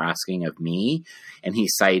what you are asking of me. And he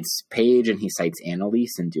cites Paige and he cites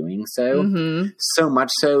Annalise in doing so. So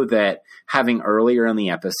much so that having earlier in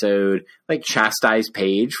the episode, like chastised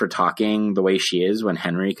Paige for talking the way she is when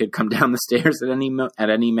Henry could come down the stairs at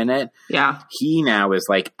any minute. Yeah. He now is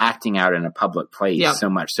like acting out in a public place so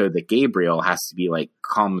much so that Gabriel has to be like,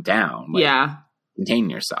 calm down. Like,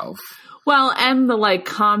 contain yourself. Well, and the like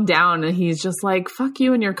calm down, and he's just like, fuck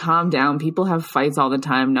you and your calm down. People have fights all the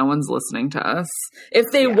time. No one's listening to us. If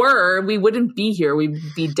they were, we wouldn't be here. We'd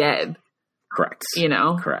be dead. Correct.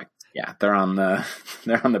 Correct. Yeah. They're on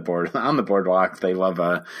the boardwalk. They love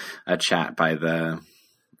a chat by the,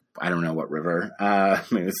 I don't know what river.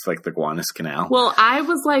 It's like the Gowanus Canal. Well, I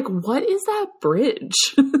was like, what is that bridge?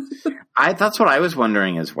 That's what I was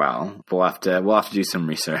wondering as well. We'll have to do some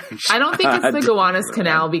research. I don't think it's the Gowanus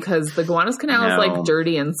Canal, because the Gowanus Canal is like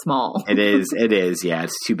dirty and small. It is. Yeah,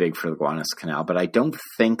 it's too big for the Gowanus Canal, but I don't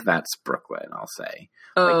think that's Brooklyn, I'll say.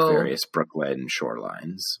 Like various Brooklyn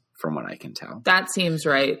shorelines, from what I can tell. That seems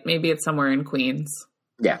right. Maybe it's somewhere in Queens.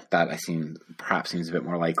 Yeah, that perhaps seems a bit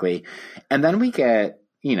more likely. And then we get,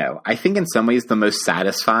 I think in some ways the most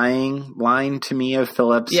satisfying line to me of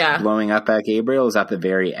Philip's blowing up at Gabriel is at the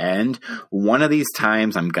very end. One of these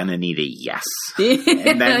times I'm going to need a yes.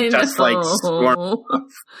 And then just like storm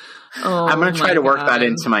off. I'm going to try to work that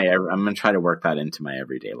into my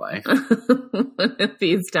everyday life.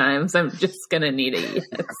 These times I'm just going to need a yes.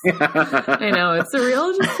 I know, it's a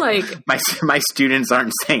real just like my students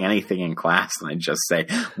aren't saying anything in class and I just say,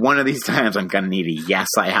 one of these times I'm going to need a yes.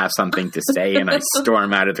 I have something to say, and I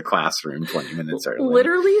storm out of the classroom 20 minutes early.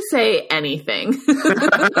 Literally say anything.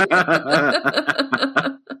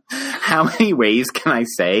 How many ways can I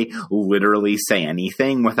say literally say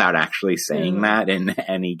anything without actually saying that in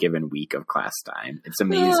any given week of class time? It's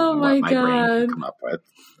amazing what my brain can come up with.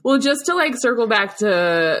 Well, just to like circle back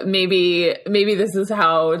to maybe this is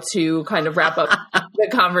how to kind of wrap up the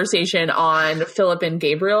conversation on Philip and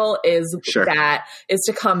Gabriel is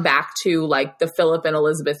to come back to like the Philip and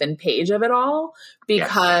Elizabeth and Paige of it all,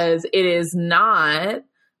 because it is not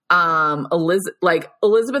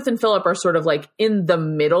Elizabeth and Philip are sort of like in the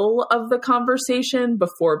middle of the conversation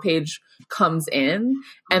before Paige comes in.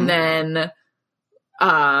 And then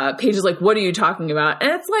Paige is like, what are you talking about?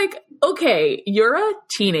 And it's like, okay, you're a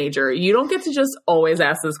teenager. You don't get to just always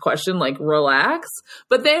ask this question, like, relax.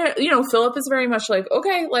 But Philip is very much like,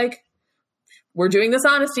 okay, like, we're doing this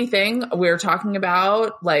honesty thing. We're talking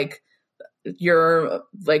about like your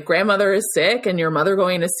like grandmother is sick and your mother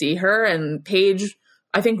going to see her. And Paige,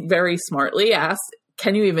 I think very smartly asks,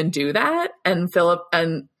 can you even do that? And Philip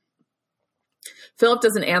doesn't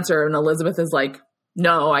answer. And Elizabeth is like,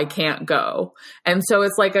 no, I can't go. And so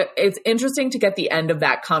it's like, it's interesting to get the end of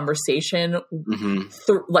that conversation,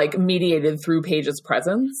 like mediated through Paige's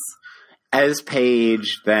presence. As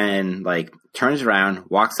Paige then like turns around,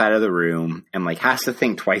 walks out of the room, and like has to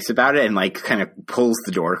think twice about it, and like kind of pulls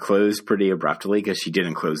the door closed pretty abruptly because she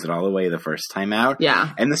didn't close it all the way the first time out.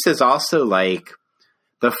 Yeah. And this is also like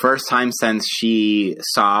the first time since she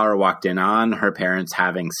saw or walked in on her parents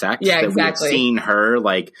having sex that we've seen her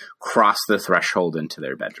like cross the threshold into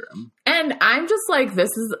their bedroom. And I'm just like,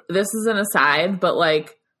 this is an aside, but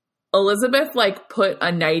like Elizabeth like put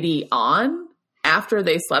a nightie on after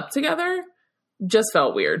they slept together just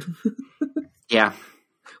felt weird. Yeah.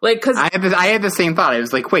 Like, cause I had the same thought. I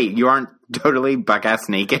was like, wait, you aren't totally buck-ass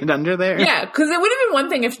naked under there? Yeah. Cause it would have been one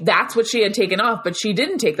thing if that's what she had taken off, but she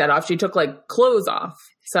didn't take that off. She took like clothes off.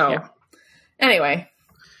 So anyway.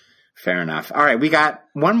 Fair enough. All right. We got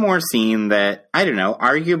one more scene that, I don't know,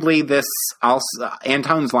 arguably this also,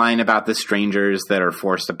 Anton's line about the strangers that are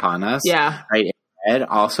forced upon us. Yeah. Right. It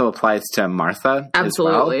also applies to Martha.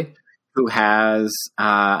 Absolutely. As well, who has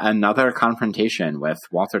another confrontation with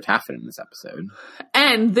Walter Taffet in this episode.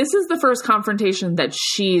 And this is the first confrontation that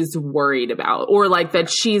she's worried about, or like that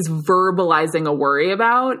she's verbalizing a worry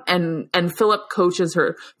about. And Philip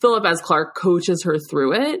as Clark coaches her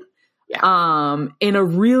through it in a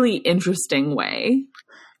really interesting way.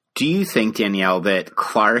 Do you think, Danielle, that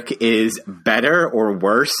Clark is better or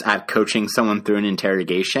worse at coaching someone through an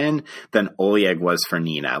interrogation than Oleg was for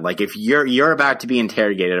Nina? Like, if you're about to be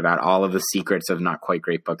interrogated about all of the secrets of Not Quite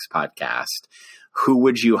Great Books podcast, who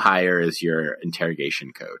would you hire as your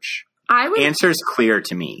interrogation coach? Answer's clear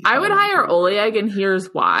to me. I would hire Oleg, and here's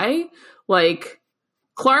why. Like,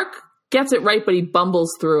 Clark gets it right, but he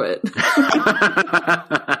bumbles through it.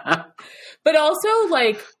 But also,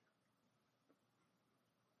 like,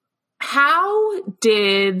 how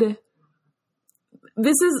did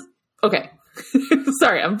this is okay.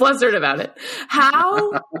 Sorry, I'm flustered about it.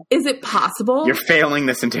 How is it possible? You're failing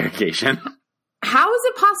this interrogation. How is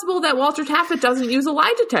it possible that Walter Taffet doesn't use a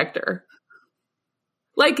lie detector?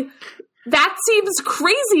 Like, that seems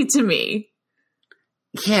crazy to me.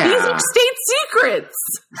 Yeah. These are state secrets.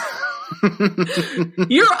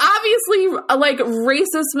 You're obviously like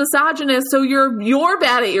racist misogynist, so you're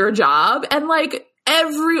bad at your job, and like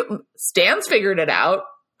Stan's figured it out.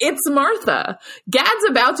 It's Martha. Gad's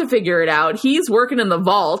about to figure it out. He's working in the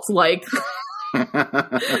vault like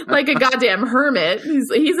like a goddamn hermit.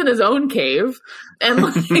 He's in his own cave. And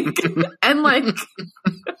like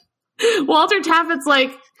Walter Taffet's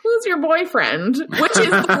like, who's your boyfriend? Which is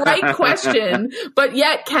the right question, but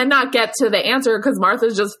yet cannot get to the answer because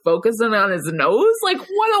Martha's just focusing on his nose. Like,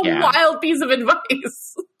 what a wild piece of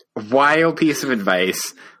advice. Wild piece of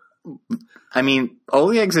advice. I mean,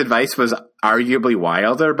 Oleg's advice was arguably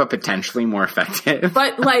wilder, but potentially more effective.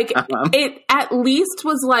 But like, it at least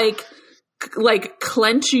was like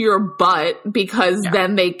clench your butt because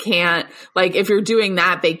then they can't, like, if you're doing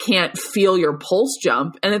that, they can't feel your pulse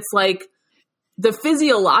jump. And it's like the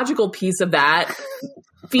physiological piece of that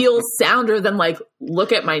feels sounder than like,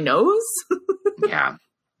 look at my nose. Yeah.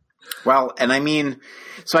 Well, and I mean,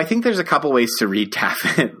 so I think there's a couple ways to read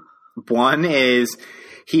Taffet. One is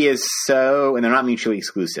he is so, and they're not mutually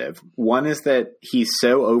exclusive. One is that he's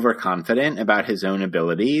so overconfident about his own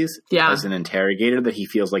abilities as an interrogator that he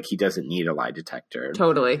feels like he doesn't need a lie detector.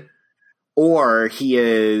 Totally. Or he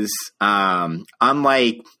is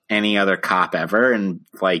unlike any other cop ever and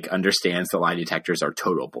like understands that lie detectors are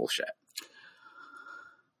total bullshit.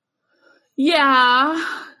 Yeah.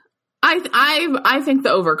 I think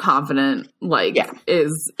the overconfident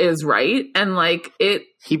is right, and like it.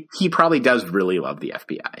 He probably does really love the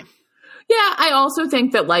FBI. Yeah, I also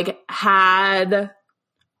think that like had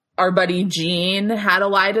our buddy Gene had a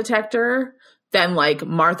lie detector, then like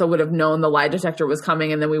Martha would have known the lie detector was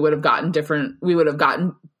coming, and then we would have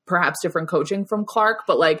gotten perhaps different coaching from Clark.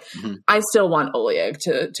 But like, I still want Oleg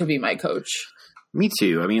to be my coach. Me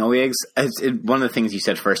too. I mean, Oleg's, one of the things you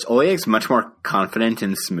said first, Oleg's much more confident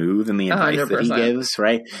and smooth in the advice 100%. that he gives,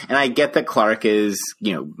 right? And I get that Clark is,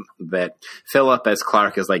 that Philip as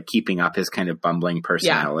Clark is like keeping up his kind of bumbling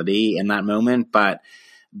personality in that moment, but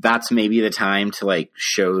that's maybe the time to like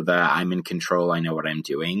show the I'm in control, I know what I'm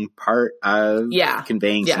doing part of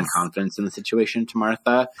conveying some confidence in the situation to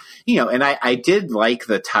Martha. And I did like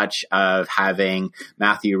the touch of having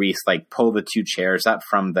Matthew Rhys like pull the two chairs up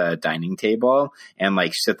from the dining table and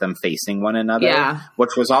like sit them facing one another,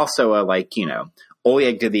 which was also a like,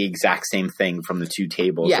 Oleg did the exact same thing from the two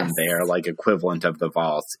tables in their like equivalent of the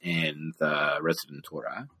vaults in the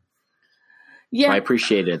Residentura. Yeah. So I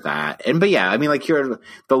appreciated that. But yeah, I mean, like the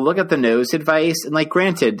look at the nose advice, and like,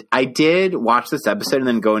 granted, I did watch this episode and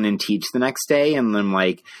then go in and teach the next day. And then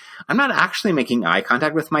like, I'm not actually making eye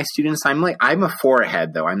contact with my students. I'm a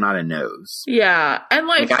forehead though. I'm not a nose. Yeah. And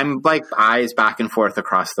like I'm like eyes back and forth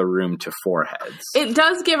across the room to foreheads. It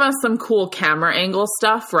does give us some cool camera angle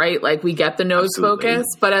stuff, right? Like we get the nose focus,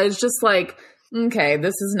 but I was just like, okay,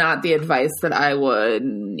 this is not the advice that I would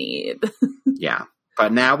need. Yeah.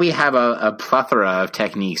 But now we have a plethora of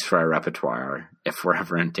techniques for our repertoire if we're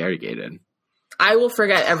ever interrogated. I will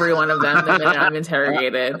forget every one of them the minute I'm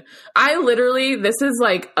interrogated. I literally, this is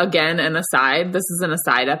like, again, an aside. This is an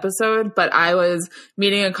aside episode, but I was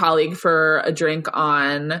meeting a colleague for a drink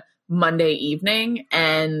on Monday evening,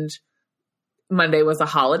 and Monday was a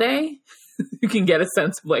holiday. You can get a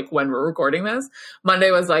sense of like when we're recording this. Monday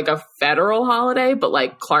was like a federal holiday, but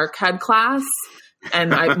like Clark had class.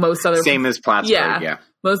 And most other same as Plattsburgh,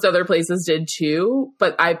 most other places did too.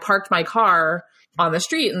 But I parked my car on the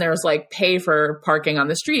street, and there was like pay for parking on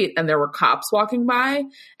the street, and there were cops walking by,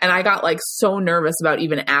 and I got like so nervous about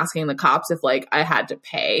even asking the cops if like I had to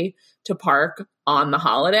pay to park on the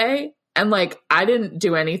holiday, and like I didn't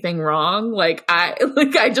do anything wrong. Like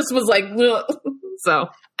I just was like, so.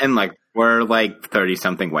 And like, we're like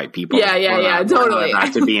 30-something white people. Yeah, totally.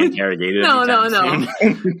 Have to be interrogated. No.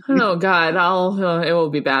 Oh God, it will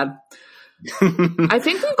be bad. I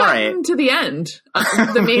think we've gotten to the end,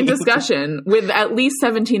 the main discussion, with at least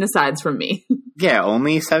 17 asides from me. Yeah,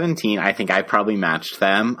 only 17. I think I probably matched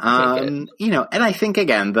them. And I think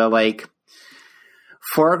again, the like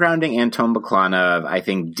foregrounding Anton Baklanov, I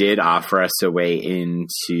think, did offer us a way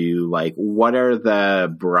into like what are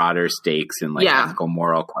the broader stakes and like ethical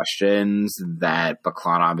moral questions that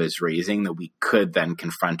Baklanov is raising that we could then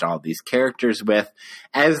confront all these characters with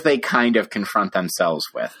as they kind of confront themselves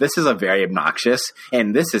with. This is a very obnoxious,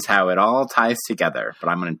 and this is how it all ties together. But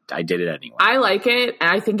I did it anyway. I like it, and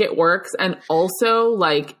I think it works, and also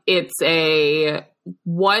like it's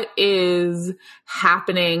what is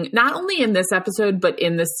happening not only in this episode but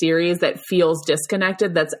in the series that feels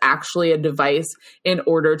disconnected, that's actually a device in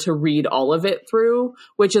order to read all of it through,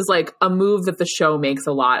 which is like a move that the show makes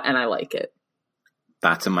a lot, and I like it.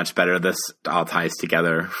 That's a much better this all ties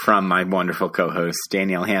together from my wonderful co-host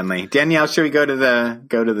Danielle Hanley. Danielle, should we go to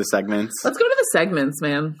the segments? Let's go to the segments,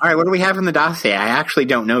 man. All right, what do we have in the dossier? I actually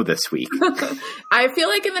don't know this week. I feel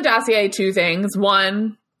like in the dossier, two things.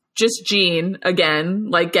 One, just Gene, again,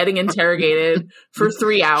 like getting interrogated for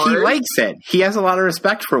 3 hours. He likes it. He has a lot of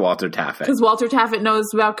respect for Walter Taffet. Because Walter Taffet knows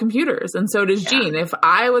about computers, and so does Gene. If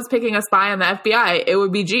I was picking a spy on the FBI, it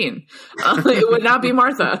would be Gene. It would not be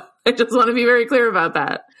Martha. I just want to be very clear about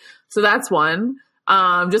that. So that's one.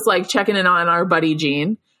 Just like checking in on our buddy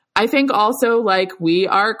Gene. I think also like we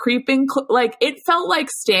are creeping, like it felt like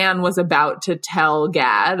Stan was about to tell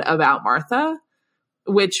Gad about Martha,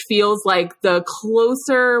 which feels like the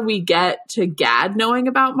closer we get to Gad knowing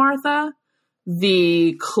about Martha,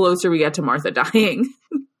 the closer we get to Martha dying.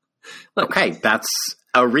 Okay, that's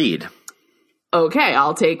a read. Okay,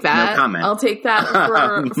 I'll take that. No comment. I'll take that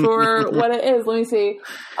for what it is. Let me see.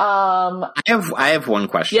 I have one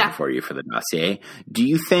question for you for the dossier. Do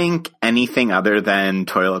you think anything other than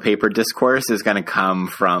toilet paper discourse is going to come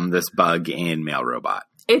from this bug in Mail Robot?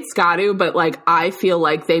 It's got to, but like I feel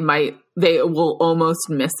like they will almost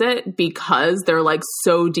miss it because they're like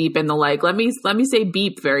so deep in the like. Let me say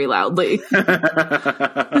beep very loudly.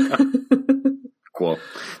 Cool.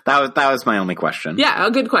 That was my only question. Yeah,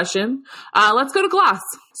 a good question. Let's go to Gloss.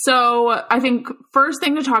 So I think first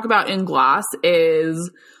thing to talk about in Gloss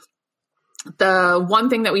is the one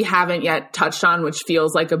thing that we haven't yet touched on, which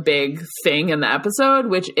feels like a big thing in the episode,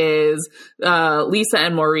 which is Lisa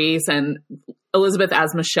and Maurice, and Elizabeth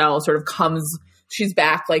as Michelle sort of she's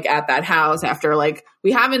back like at that house after like,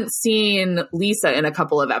 we haven't seen Lisa in a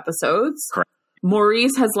couple of episodes. Correct.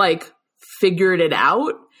 Maurice has like figured it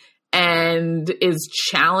out and is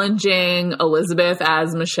challenging Elizabeth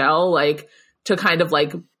as Michelle, like to kind of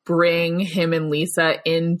like bring him and Lisa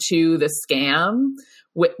into the scam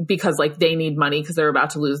because like they need money because they're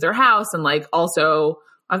about to lose their house. And like, also,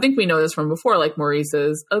 I think we know this from before, like Maurice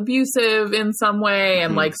is abusive in some way.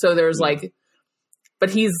 And like, so there's like, but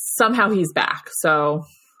he's back. So.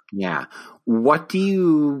 Yeah. What do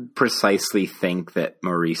you precisely think that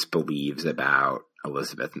Maurice believes about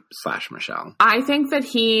Elizabeth/Michelle? I think that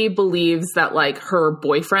he believes that like her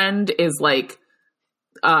boyfriend is like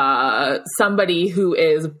somebody who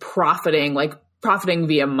is profiting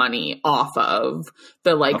via money off of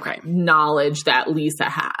the like knowledge that Lisa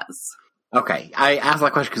has. Okay. I asked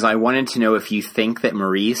that question because I wanted to know if you think that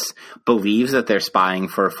Maurice believes that they're spying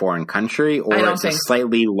for a foreign country, or it's a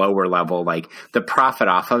slightly lower level, like the profit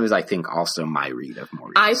off of is, I think, also my read of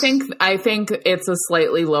Maurice. I think it's a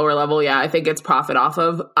slightly lower level. Yeah, I think it's profit off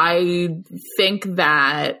of. I think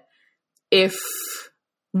that if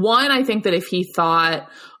he thought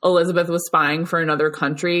Elizabeth was spying for another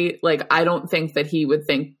country, like, I don't think that he would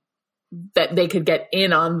think that they could get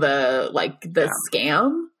in on the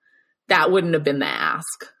scam. That wouldn't have been the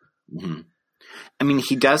ask. Mm-hmm. I mean,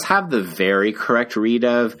 he does have the very correct read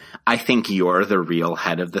of, I think you're the real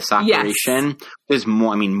head of this operation. Yes. Is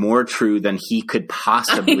more true than he could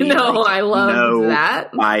possibly know that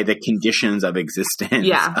by the conditions of existence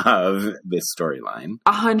of this storyline.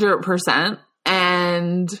 100%.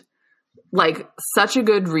 And like, such a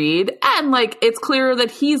good read. And like, it's clear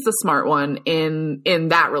that he's the smart one in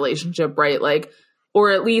that relationship, right? Like,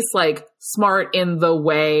 or at least like smart in the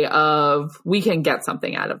way of, we can get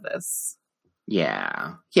something out of this.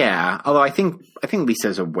 Yeah. Yeah. Although I think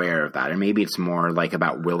Lisa's aware of that, and maybe it's more like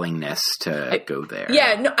about willingness to go there.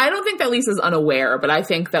 Yeah. No, I don't think that Lisa's unaware, but I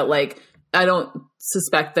think that like, I don't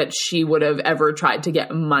suspect that she would have ever tried to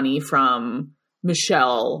get money from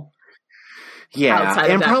Michelle. Yeah.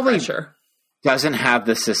 Outside of that probably pressure. Doesn't have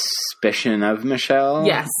the suspicion of Michelle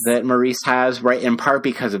that Maurice has, right? In part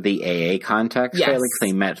because of the AA context, right? Like,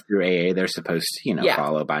 they met through AA, they're supposed to,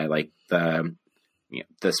 follow by like the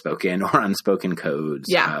spoken or unspoken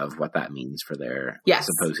codes of what that means for their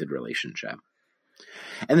supposed relationship.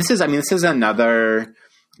 And this is another,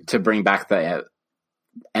 to bring back the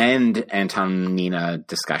end Anton-Nina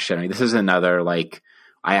discussion. I mean, this is another, like,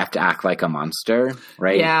 I have to act like a monster,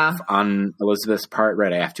 right? Yeah. On Elizabeth's part,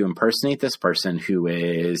 right? I have to impersonate this person who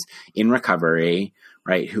is in recovery,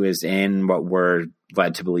 right? Who is in what we're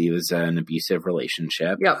led to believe is an abusive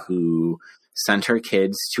relationship, who sent her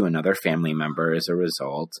kids to another family member as a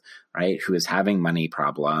result, right? Who is having money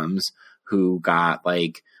problems, who got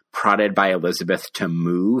like prodded by Elizabeth to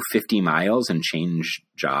move 50 miles and change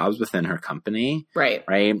jobs within her company. Right.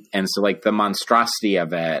 Right. And so like the monstrosity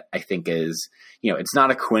of it, I think, is, it's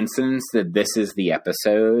not a coincidence that this is the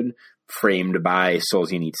episode framed by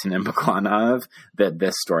Solzhenitsyn and Baklanov that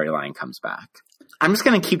this storyline comes back. I'm just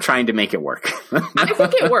going to keep trying to make it work. I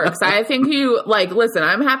think it works. I think you, like, listen,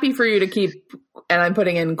 I'm happy for you to keep, and I'm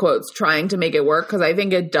putting in quotes, trying to make it work, because I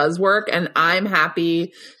think it does work. And I'm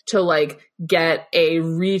happy to, like, get a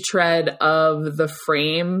retread of the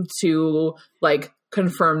frame to, like,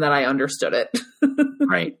 confirm that I understood it.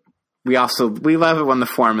 Right. We love it when the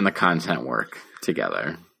form and the content work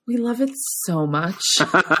together. We love it so much.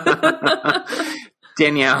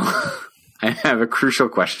 Danielle, I have a crucial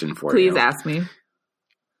question for you. Please ask me.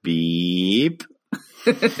 Beep.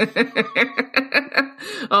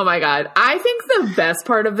 Oh my God. I think the best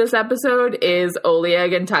part of this episode is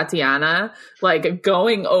Oleg and Tatiana, like,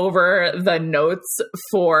 going over the notes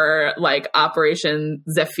for, like, Operation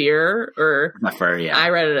Zephyr, or Zephyr, yeah. I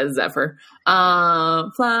read it as Zephyr.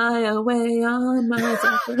 Fly away on my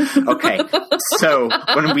Zephyr. Okay. So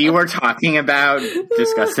when we were talking about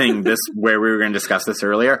discussing this, where we were going to discuss this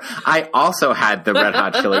earlier, I also had the Red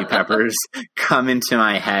Hot Chili Peppers come into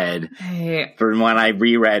my head for when I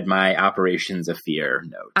reread my Operation Zephyr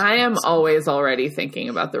note. I am always already thinking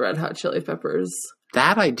about the Red Hot Chili Peppers.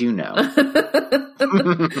 That I do know.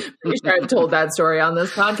 Pretty sure I've told that story on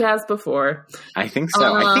this podcast before. I think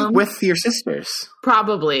so. I think with your sisters.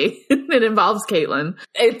 Probably. It involves Caitlin.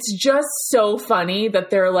 It's just so funny that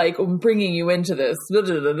they're like bringing you into this. Blah,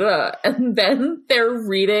 blah, blah, blah. And then they're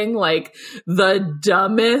reading like the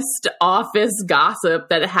dumbest office gossip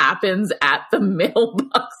that happens at the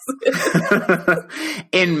mailboxes.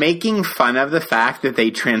 In making fun of the fact that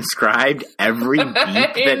they transcribed every beep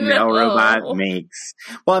that Mail Robot makes.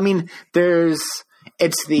 Well, I mean,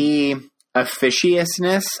 it's the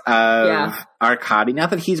officiousness of Arkady,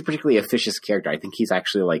 not that he's a particularly officious character. I think he's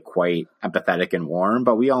actually like quite empathetic and warm,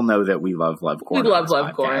 but we all know that we love Corn. We love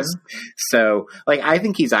Corn. So like, I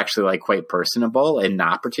think he's actually like quite personable and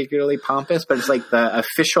not particularly pompous, but it's like the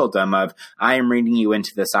officialdom of, I am reading you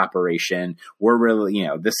into this operation. We're really, you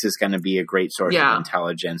know, this is going to be a great source of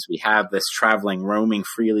intelligence. We have this traveling, roaming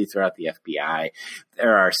freely throughout the FBI.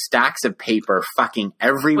 There are stacks of paper fucking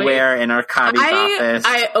everywhere in Arkady's office.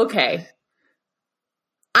 Okay.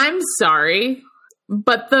 I'm sorry,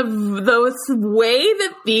 but the way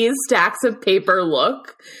that these stacks of paper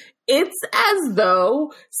look, it's as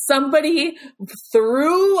though somebody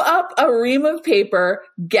threw up a ream of paper,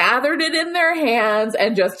 gathered it in their hands,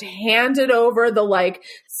 and just handed over the like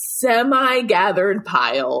semi-gathered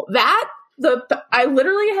pile. I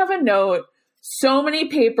literally have a note. So many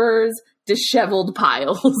papers, disheveled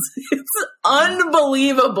piles. It's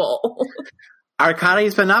unbelievable.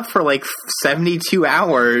 Arkady's been up for like 72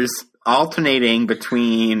 hours, alternating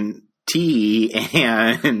between tea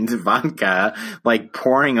and vodka, like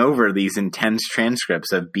pouring over these intense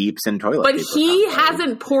transcripts of beeps and toilet paper. But he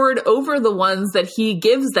hasn't poured over the ones that he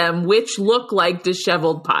gives them, which look like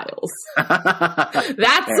disheveled piles.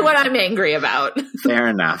 That's what I'm angry about. Fair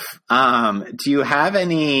enough. Do you have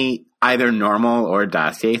any either normal or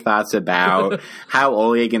dossier thoughts about how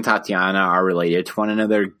Oleg and Tatiana are related to one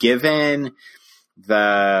another, given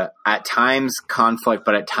the at times conflict,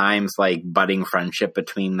 but at times like budding friendship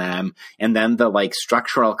between them, and then the like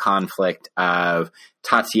structural conflict of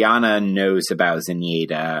Tatiana knows about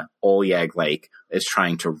Zenyatta, Oleg like is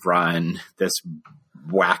trying to run this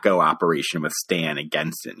wacko operation with Stan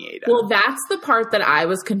against Zenyatta. Well, that's the part that I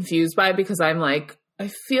was confused by, because I'm like,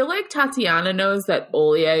 I feel like Tatiana knows that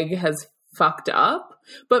Oleg has fucked up,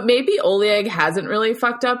 but maybe Oleg hasn't really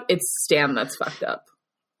fucked up. It's Stan that's fucked up.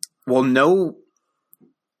 Well, no.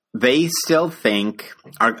 They still think,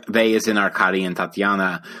 they as in Arkady and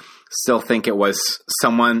Tatiana, still think it was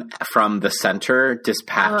someone from the center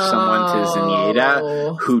dispatched someone to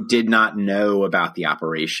Zenyatta who did not know about the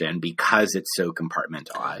operation because it's so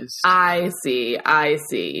compartmentalized. I see.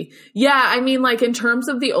 Yeah, I mean, like, in terms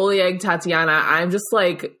of the Oleg Tatiana, I'm just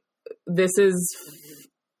like, this is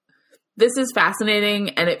fascinating,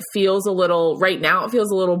 and it feels a little, right now it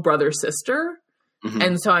feels a little brother-sister. Mm-hmm.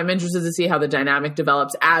 And so I'm interested to see how the dynamic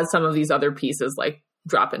develops as some of these other pieces like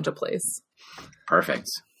drop into place. Perfect.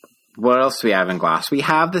 What else do we have in Glass? We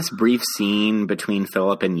have this brief scene between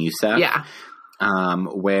Philip and Yusuf. Yeah.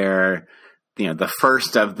 Where, you know, the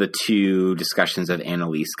first of the two discussions of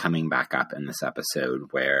Annalise coming back up in this episode,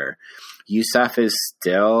 where Yusuf is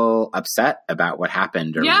still upset about what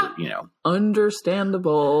happened. Or, you know.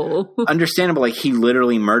 Understandable. Like, he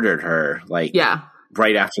literally murdered her. Like, yeah.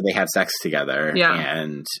 Right after they had sex together. Yeah.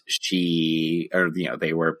 And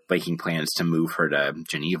they were making plans to move her to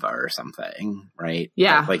Geneva or something, right?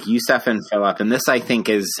 Yeah. But, like, Yusuf and Philip, and this I think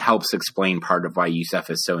helps explain part of why Yusuf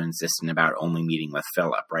is so insistent about only meeting with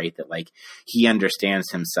Philip, right? That, like, he understands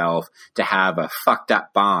himself to have a fucked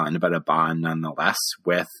up bond, but a bond nonetheless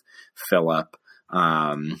with Philip,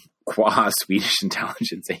 qua Swedish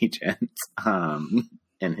intelligence agent,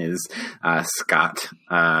 in his Scott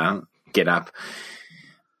get up.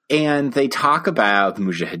 And they talk about the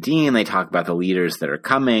Mujahideen, they talk about the leaders that are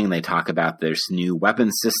coming, they talk about this new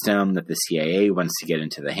weapon system that the CIA wants to get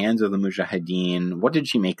into the hands of the Mujahideen. What did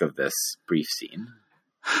you make of this brief scene?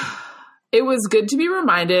 It was good to be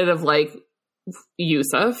reminded of, like,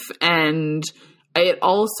 Yusuf, and it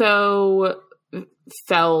also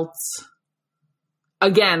felt,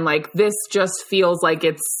 again, like, this just feels like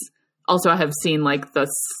it's, also, I have seen, like, the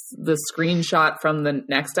screenshot from the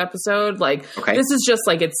next episode. Like, This is just,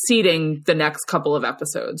 like, it's seeding the next couple of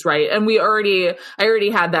episodes, right? And I already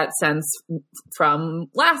had that sense from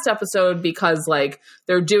last episode, because, like,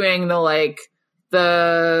 they're doing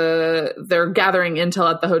they're gathering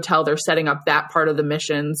intel at the hotel. They're setting up that part of the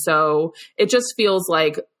mission. So it just feels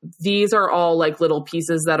like these are all, like, little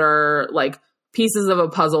pieces that are, like, pieces of a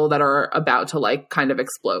puzzle that are about to, like, kind of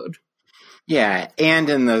explode. Yeah, and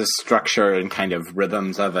in the structure and kind of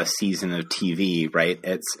rhythms of a season of TV, right?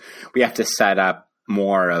 We have to set up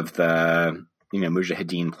more of the, you know,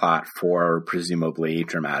 Mujahideen plot for presumably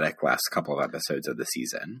dramatic last couple of episodes of the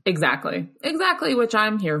season. Exactly, which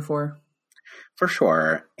I'm here for. For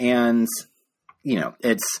sure. And, you know,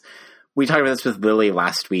 we talked about this with Lily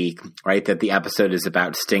last week, right? That the episode is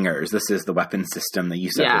about stingers. This is the weapon system that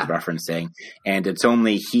Yusuf was referencing. And it's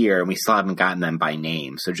only here, and we still haven't gotten them by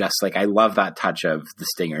name. So just, like, I love that touch of the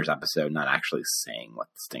stingers episode, not actually saying what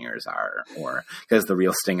the stingers are, or because the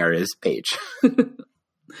real stinger is Paige.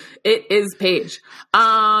 It is Paige.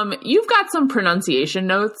 You've got some pronunciation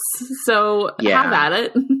notes, so have at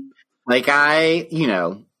it. Like, I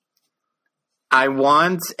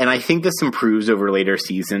want, and I think this improves over later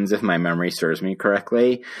seasons if my memory serves me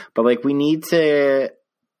correctly, but like we need to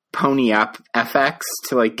pony up FX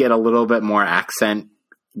to like get a little bit more accent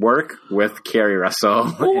work with Carrie Russell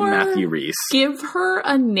and Matthew Rhys. Give her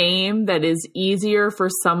a name that is easier for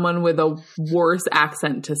someone with a worse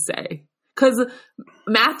accent to say. Because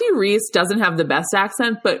Matthew Rhys doesn't have the best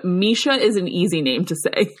accent, but Misha is an easy name to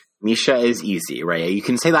say. Misha is easy, right? You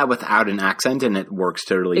can say that without an accent and it works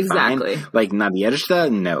totally fine. Like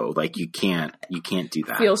Nadezhda, no, like you can't do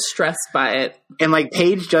that. Feel stressed by it. And like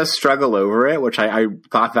Paige does struggle over it, which I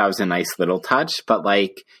thought that was a nice little touch, but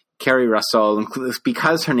like Carrie Russell,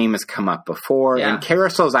 because her name has come up before, and Carrie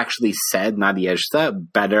Russell has actually said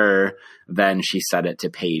Nadezhda better than she said it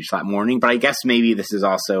to Paige that morning. But I guess maybe this is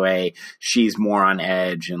also she's more on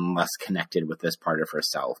edge and less connected with this part of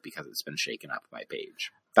herself because it's been shaken up by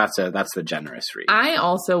Paige. That's the generous read. I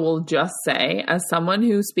also will just say, as someone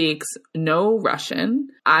who speaks no Russian,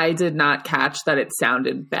 I did not catch that it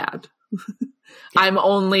sounded bad. I'm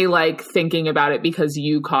only like thinking about it because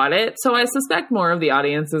you caught it. So I suspect more of the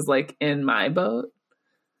audience is like in my boat.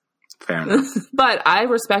 Fair enough. But I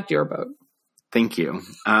respect your boat. Thank you.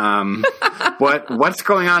 What's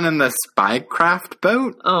going on in the spycraft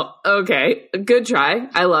boat? Oh, okay. Good try.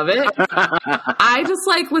 I love it. I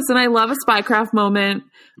just listen, I love a spycraft moment.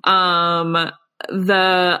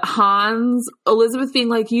 The Hans, Elizabeth being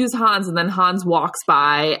like, use Hans, and then Hans walks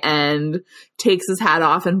by and takes his hat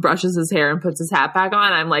off and brushes his hair and puts his hat back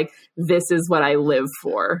on. I'm like, this is what I live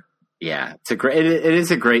for. Yeah, it is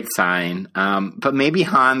a great sign. But maybe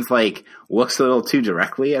Hans looks a little too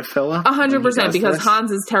directly at Philip. 100%, because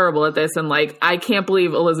Hans is terrible at this, and I can't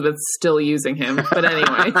believe Elizabeth's still using him. But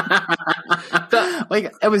anyway,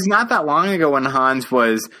 it was not that long ago when Hans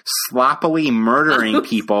was sloppily murdering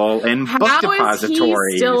people in book depositories. How is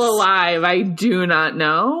he still alive? I do not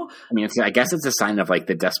know. I mean, I guess it's a sign of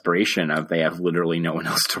the desperation of they have literally no one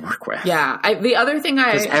else to work with. Yeah, the other thing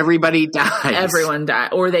because everybody dies. Everyone dies,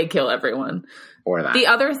 or they kill everyone. Or that. The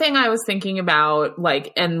other thing I was thinking about,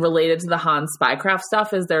 and related to the Hans spycraft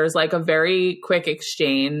stuff, is there's a very quick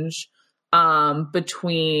exchange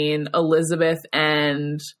between Elizabeth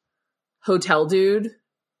and hotel dude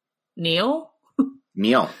Neil.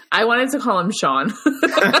 I wanted to call him Sean.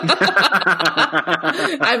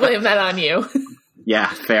 I blame that on you. Yeah,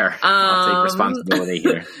 fair. I'll take responsibility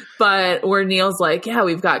here. But where Neil's like, yeah,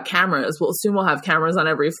 we've got cameras. Well, soon we'll have cameras on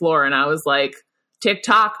every floor. And I was like,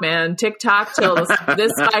 tick-tock, man. Tick-tock till this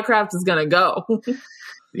spycraft is going to go.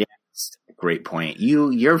 Yeah, great point.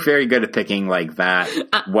 You're very good at picking that.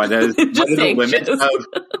 What are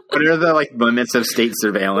the limits of state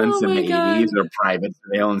surveillance in the 80s or private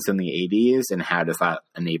surveillance in the 80s, and how does that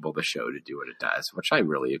enable the show to do what it does, which I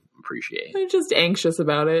really appreciate. I'm just anxious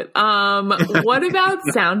about it. What about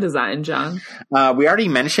sound design, John? We already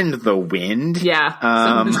mentioned the wind.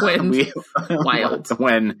 Yeah, wind. Wild.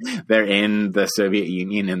 When they're in the Soviet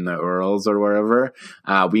Union in the Urals or wherever.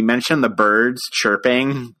 We mentioned the birds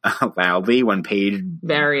chirping loudly when Paige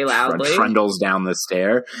very loudly trundles down the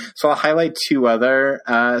stair. So I'll highlight two other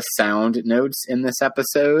sound notes in this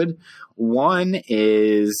episode. One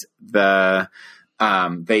is they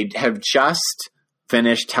have just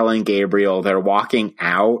finished telling Gabriel they're walking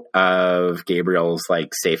out of Gabriel's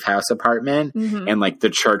safe house apartment, and the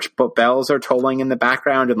church bells are tolling in the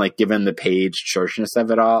background, and given the Paige churchness of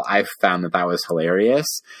it all, I found that was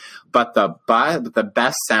hilarious. But the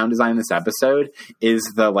best sound design in this episode is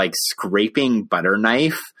the scraping butter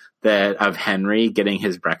knife of Henry getting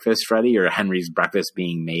his breakfast ready, or Henry's breakfast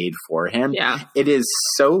being made for him. Yeah. It is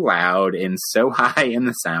so loud and so high in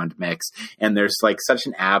the sound mix, and there's such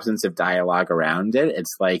an absence of dialogue around it.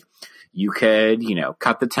 It's you could,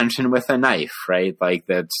 cut the tension with a knife, right?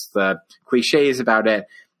 That's the cliches about it.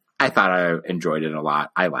 I thought I enjoyed it a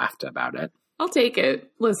lot. I laughed about it. I'll take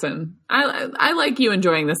it. Listen, I like you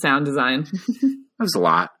enjoying the sound design. It was a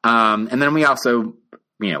lot. And then we also,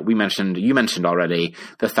 you mentioned already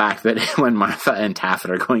the fact that when Martha and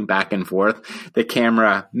Taffet are going back and forth, the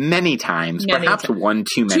camera many times, perhaps one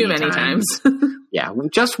too many times. Yeah,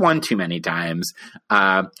 just one too many times,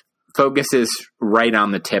 focuses right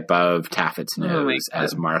on the tip of Taffet's nose,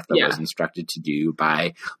 as Martha was instructed to do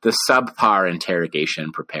by the subpar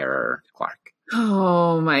interrogation preparer, Clark.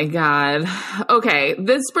 Oh my God. Okay,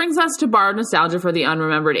 this brings us to bar nostalgia for the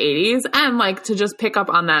unremembered 80s, and to just pick up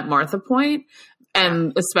on that Martha point,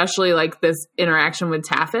 and especially this interaction with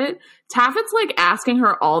Taffet. Taffet's asking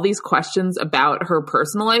her all these questions about her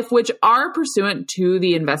personal life, which are pursuant to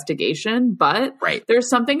the investigation, but there's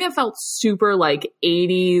something that felt super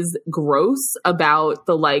 80s gross about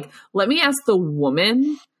the let me ask the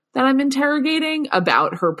woman that I'm interrogating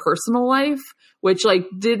about her personal life, which like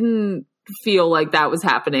didn't feel like that was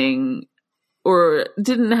happening or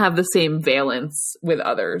didn't have the same valence with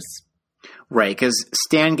others. Right, because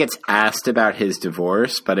Stan gets asked about his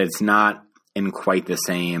divorce, but it's not in quite the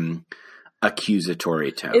same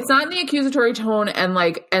accusatory tone. It's not in the accusatory tone, and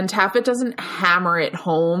Taffet doesn't hammer it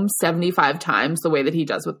home 75 times the way that he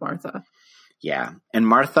does with Martha. Yeah, and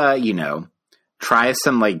Martha, tries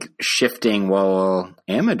some like shifting. Well,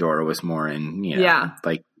 Amador was more in,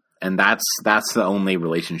 and that's the only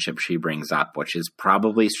relationship she brings up, which is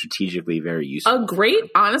probably strategically very useful.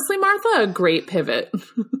 Honestly, Martha, a great pivot.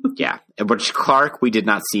 Yeah, which Clark, we did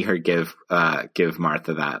not see her give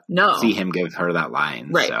Martha that. No, see him give her that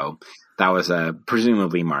line. Right. So that was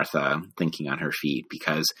presumably Martha thinking on her feet,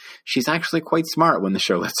 because she's actually quite smart when the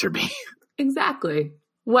show lets her be. Exactly.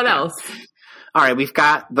 What else? All right, we've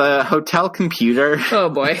got the hotel computer. Oh,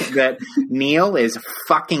 boy. That Neil is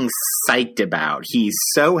fucking psyched about. He's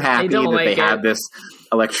so happy that they have this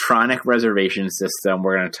electronic reservation system.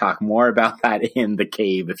 We're going to talk more about that in the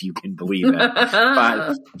cave, if you can believe it.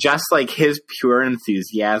 But just like his pure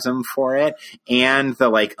enthusiasm for it, and the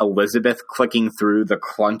like Elizabeth clicking through the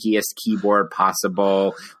clunkiest keyboard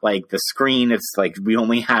possible, like the screen, it's like we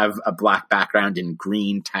only have a black background in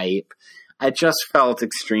green type. It just felt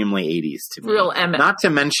extremely 80s to me. Real MS. Not to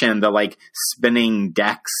mention the like spinning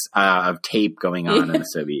decks of tape going on in the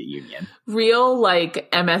Soviet Union. Real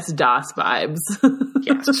like MS-DOS vibes.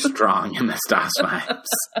 Yes, strong MS-DOS vibes.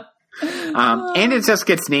 And it just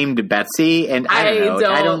gets named to Betsy, and I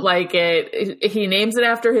don't like it. He names it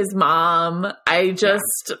after his mom.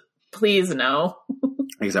 Please no.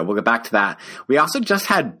 Exactly. We'll get back to that. We also just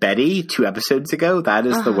had Betty 2 episodes ago. That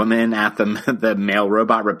is the woman at the male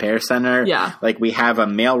robot repair center. Yeah. Like we have a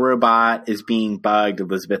male robot is being bugged.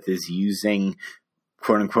 Elizabeth is using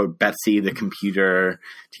quote unquote Betsy, the computer,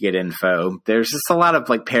 to get info. There's just a lot of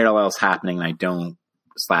like parallels happening, and I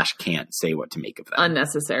can't say what to make of them.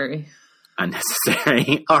 Unnecessary.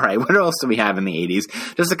 All right, what else do we have in the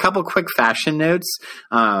 80s? Just a couple quick fashion notes.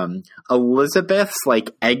 Elizabeth's like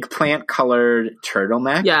eggplant colored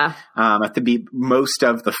turtleneck. Yeah. At most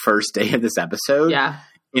of the first day of this episode. Yeah.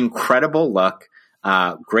 Incredible look.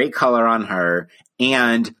 Great color on her,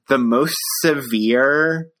 and the most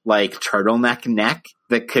severe like turtleneck neck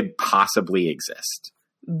that could possibly exist.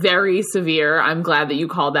 Very severe. I'm glad that you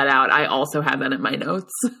called that out. I also have that in my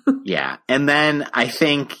notes. Yeah. And then I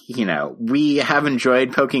think, we have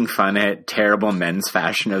enjoyed poking fun at terrible men's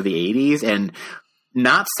fashion of the 80s, and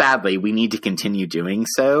not sadly, we need to continue doing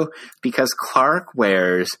so, because Clark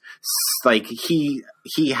wears like he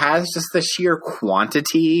has just the sheer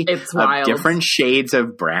quantity of different shades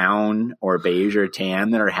of brown or beige or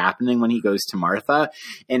tan that are happening when he goes to Martha,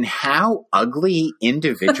 and how ugly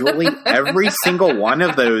individually every single one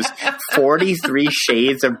of those 43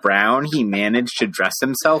 shades of brown he managed to dress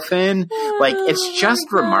himself in. Like, it's just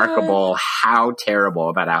remarkable how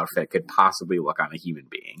terrible that outfit could possibly look on a human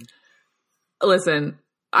being. Listen,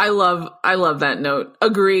 I love that note.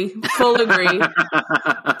 Agree. Full agree.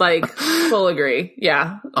 Full agree.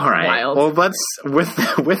 Yeah. All right. Wild. Well, with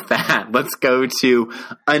that, let's go to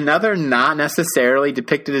another not necessarily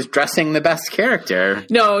depicted as dressing the best character.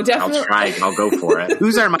 No, definitely. I'll try. I'll go for it.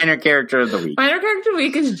 Who's our minor character of the week? Minor character of the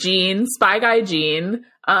week is Gene, Spy Guy Gene.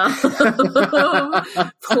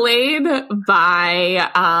 Played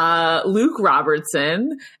by Luke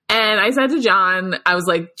Robertson. And I said to John, I was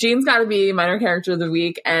like, Gene's got to be minor character of the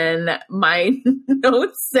week. And my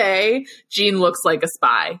notes say Gene looks like a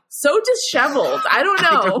spy. So disheveled. I don't know.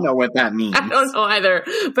 I don't know what that means. I don't know either.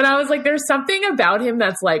 But I was like, there's something about him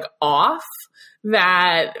that's like off,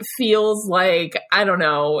 that feels like, I don't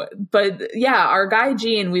know. But yeah, our guy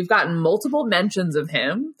Gene, we've gotten multiple mentions of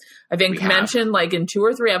him. I think mentioned like in 2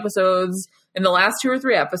 or 3 episodes, in the last 2 or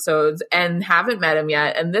 3 episodes, and haven't met him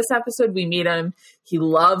yet. And this episode we meet him. He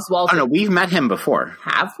loves Walter. Oh no, we've met him before.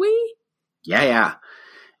 Have we? Yeah.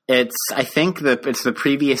 I think it's the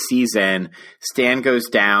previous season. Stan goes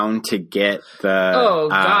down to get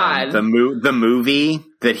the movie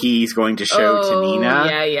that he's going to show to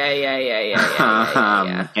Nina.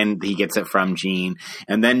 Yeah. And he gets it from Gene,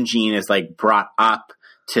 and then Gene is like brought up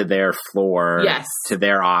to their floor, to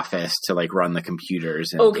their office to like run the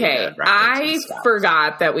computers. And I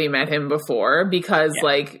forgot that we met him before because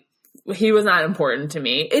like he was not important to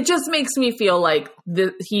me. It just makes me feel like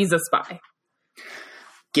he's a spy.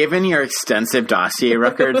 Given your extensive dossier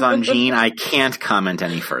records on Gene, I can't comment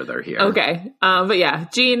any further here. Okay. But yeah,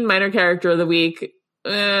 Gene, minor character of the week.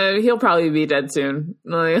 He'll probably be dead soon.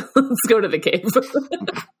 Let's go to the cave.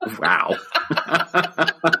 Wow.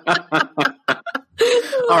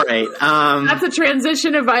 All right. That's a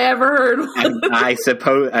transition if I ever heard one. I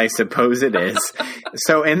suppose it is.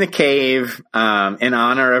 So in the cave, in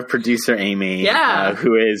honor of producer Amy,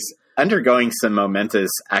 who is undergoing some momentous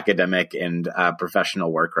academic and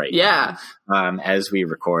professional work right now, as we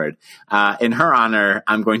record. In her honor,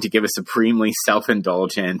 I'm going to give a supremely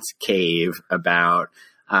self-indulgent cave about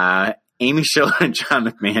Amy Schiller and John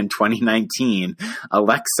McMahon 2019,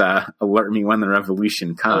 Alexa, alert me when the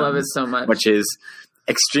revolution comes. I love it so much. Which is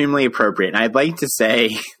extremely appropriate. And I'd like to say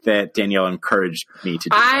that Danielle encouraged me to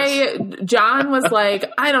do this. John was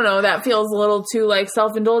like, I don't know, that feels a little too like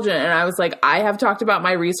self-indulgent. And I was like, I have talked about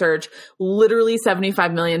my research literally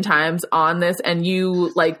 75 million times on this. And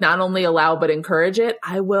you like not only allow, but encourage it.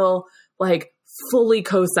 I will like fully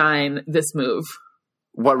co-sign this move.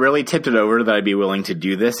 What really tipped it over that I'd be willing to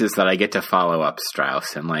do this is that I get to follow up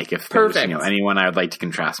Strauss, and like if there's anyone I would like to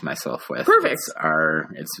contrast myself with,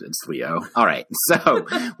 it's Leo. All right, so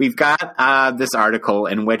we've got this article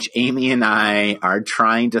in which Amy and I are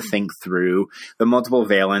trying to think through the multiple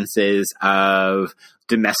valences of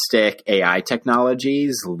domestic AI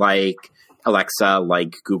technologies like Alexa,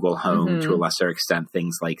 like Google Home, to a lesser extent,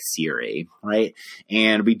 things like Siri, right?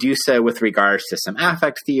 And we do so with regards to some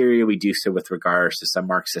affect theory. We do so with regards to some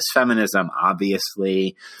Marxist feminism,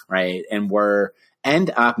 obviously, right? And we're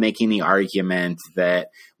end up making the argument that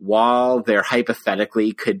while there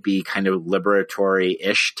hypothetically could be kind of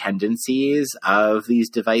liberatory-ish tendencies of these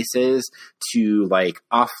devices to like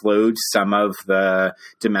offload some of the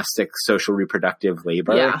domestic social reproductive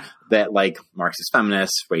labor that like Marxist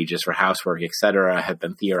feminists, wages for housework, et cetera, have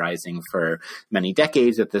been theorizing for many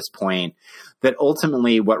decades at this point, that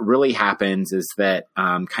ultimately what really happens is that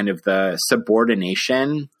kind of the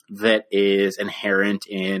subordination that is inherent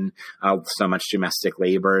in so much domestic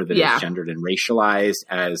labor that is gendered and racialized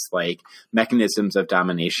as like mechanisms of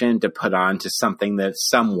domination to put on to something that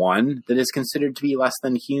someone that is considered to be less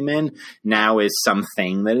than human now is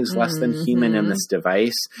something that is less than human in this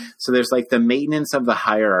device. So there's like the maintenance of the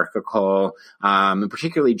hierarchical, and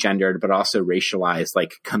particularly gendered, but also racialized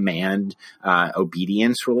like command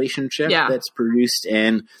obedience relationship that's produced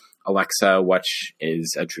in Alexa, which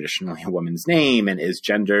is traditionally a woman's name and is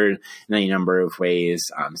gendered in any number of ways.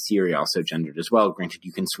 Siri also gendered as well. Granted,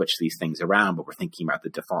 you can switch these things around, but we're thinking about the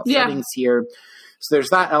default settings here. So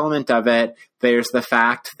there's that element of it. There's the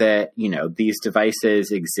fact that, you know, these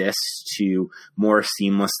devices exist to more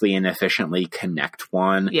seamlessly and efficiently connect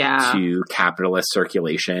one to capitalist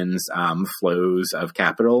circulations, flows of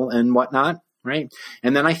capital and whatnot. Right.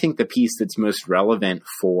 And then I think the piece that's most relevant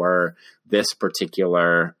for this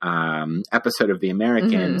particular episode of The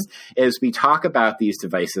Americans is we talk about these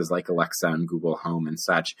devices like Alexa and Google Home and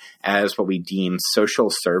such as what we deem social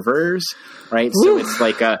servers. Right. So it's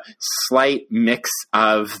like a slight mix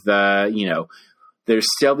of the, you know, there's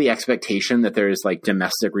still the expectation that there is like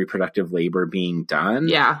domestic reproductive labor being done.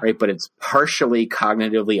 Right. But it's partially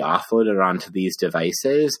cognitively offloaded onto these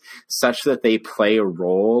devices such that they play a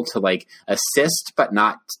role to like assist, but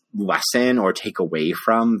not lessen or take away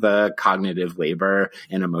from the cognitive labor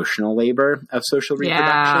and emotional labor of social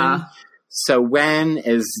reproduction. So when,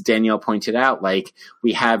 as Danielle pointed out, like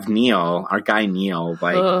we have Neil, our guy Neil,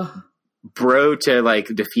 like bro to like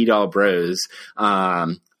defeat all bros,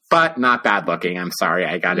 but not bad looking. I'm sorry.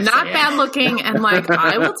 I gotta say not bad looking. And like,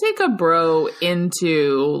 I will take a bro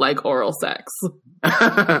into like oral sex.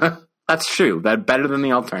 That's true. That's better than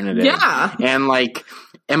the alternative. Yeah. And like,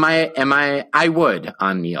 I would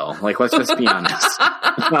on Neil. Like, let's just be honest.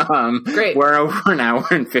 Great. We're over an hour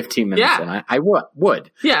and 15 minutes. And I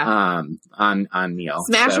would. Yeah. On Neil.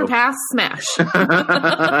 Smash or pass? Smash.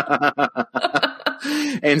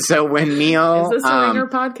 And so when Neil... Is this a Ringer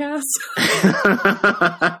podcast?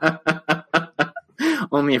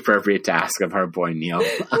 Only appropriate to ask of our boy Neil.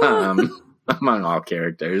 Among all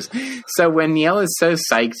characters. So when Neil is so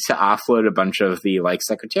psyched to offload a bunch of the like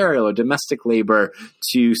secretarial or domestic labor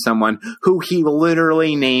to someone who he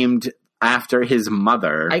literally named after his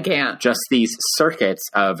mother. I can't. Just these circuits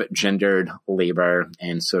of gendered labor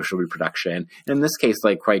and social reproduction. In this case,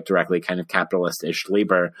 like quite directly kind of capitalist-ish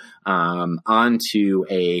labor onto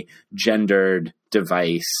a gendered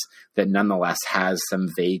device that nonetheless has some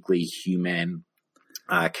vaguely human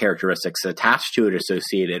characteristics attached to it,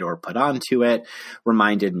 associated or put onto it,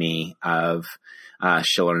 reminded me of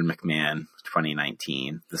Schiller and McMahon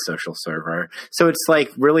 2019, the social server. So it's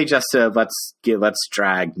like really just let's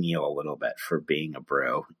drag Neil a little bit for being a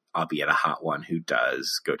bro, albeit a hot one who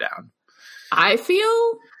does go down. I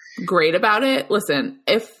feel great about it. Listen,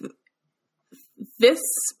 if this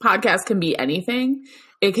podcast can be anything.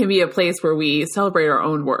 It can be a place where we celebrate our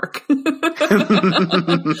own work. No,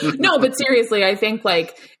 but seriously, I think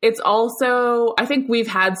like it's also, I think we've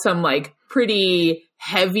had some like pretty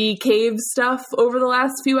heavy cave stuff over the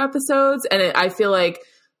last few episodes. And I feel like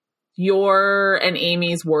your and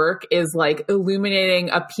Amy's work is like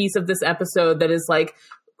illuminating a piece of this episode that is like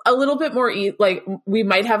a little bit more like we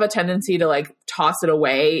might have a tendency to like toss it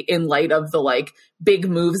away in light of the like big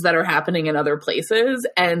moves that are happening in other places.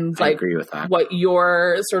 And like, I agree with that. What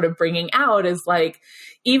you're sort of bringing out is like,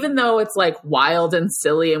 even though it's like wild and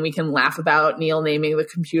silly and we can laugh about Neil naming the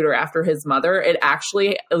computer after his mother, it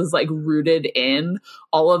actually is like rooted in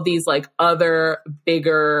all of these like other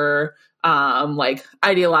bigger, like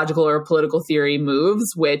ideological or political theory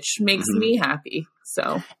moves, which makes me happy.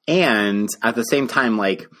 So, and at the same time,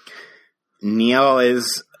 like Neil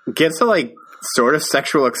gets a like sort of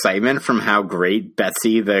sexual excitement from how great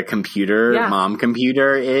Betsy, the mom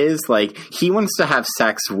computer is. Like he wants to have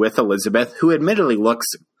sex with Elizabeth, who admittedly looks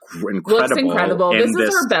incredible. This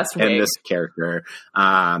is her best wig. In this character.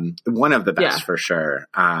 One of the best for sure.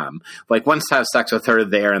 Like wants to have sex with her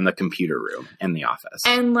there in the computer room in the office.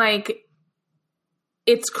 And like,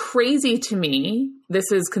 it's crazy to me.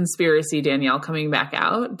 This is conspiracy Danielle coming back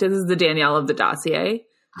out. This is the Danielle of the dossier.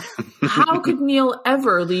 How could Neil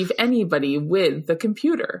ever leave anybody with the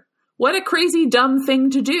computer? What a crazy, dumb thing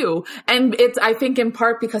to do. And it's, I think, in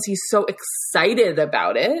part because he's so excited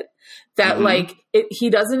about it that like he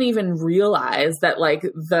doesn't even realize that like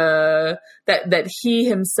that he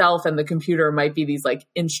himself and the computer might be these like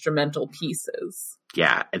instrumental pieces.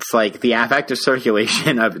 Yeah, it's like the affective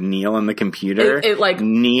circulation of Neil and the computer. It like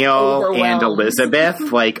Neil and Elizabeth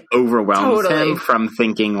like overwhelms him from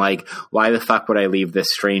thinking like, why the fuck would I leave this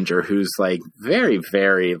stranger who's like very,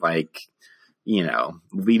 very like, you know,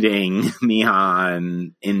 leading me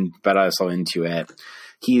on in, but also into it.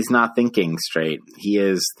 He's not thinking straight. He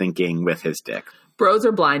is thinking with his dick. Bros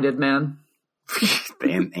are blinded, man.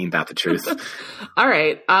 Ain't that the truth? All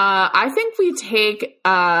right. I think we take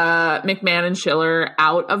McMahon and Schiller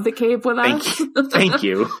out of the cave with us. Thank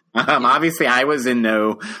you. Obviously, I was in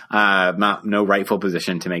no rightful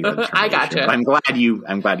position to make that determination. I got you. But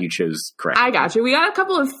I'm glad you chose correct. I got you. We got a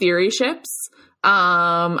couple of theory ships.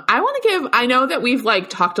 I know that we've like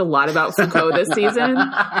talked a lot about Foucault this season,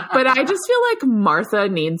 but I just feel like Martha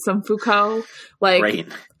needs some Foucault. Like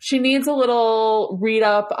she needs a little read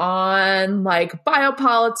up on like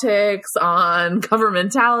biopolitics, on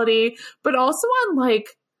governmentality, but also on like,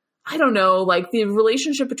 I don't know, like the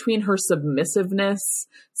relationship between her submissiveness,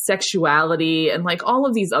 sexuality, and like all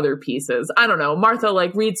of these other pieces. I don't know. Martha,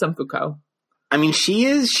 like read some Foucault. I mean, she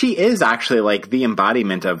is actually like the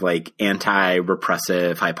embodiment of like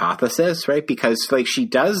anti-repressive hypothesis, right? Because like she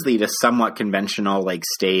does lead a somewhat conventional like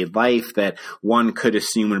staid life that one could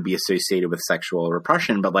assume would be associated with sexual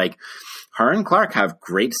repression, but like her and Clark have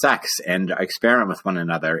great sex and experiment with one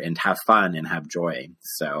another and have fun and have joy.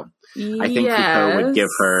 So I think Foucault would give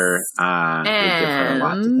her a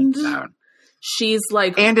lot to think about. She's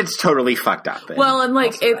like, and it's totally fucked up. Well, and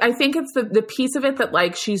like, I think it's the piece of it that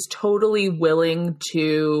like she's totally willing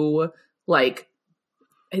to like,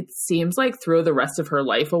 it seems like throw the rest of her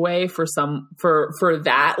life away for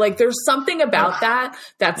that. Like, there's something about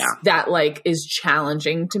that like is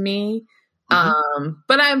challenging to me.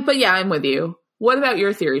 But I'm with you. What about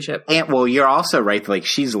your theory ship? And, well, you're also right. Like,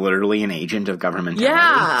 she's literally an agent of government.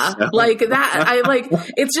 Yeah. So. Like that. I like,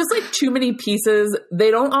 it's just like too many pieces. They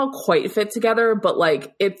don't all quite fit together, but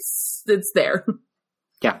like it's there.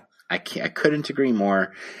 Yeah. I couldn't agree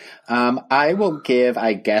more. I'll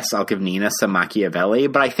give Nina some Machiavelli,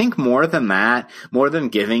 but I think more than that, more than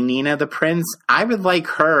giving Nina the prince, I would like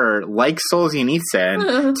her, like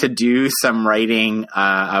Solzhenitsyn, to do some writing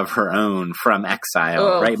of her own from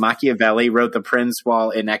exile, right? Machiavelli wrote The Prince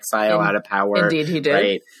while in exile out of power. Indeed he did.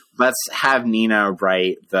 Right? Let's have Nina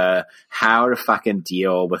write the how to fucking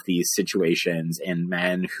deal with these situations and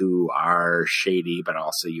men who are shady, but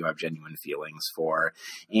also you have genuine feelings for.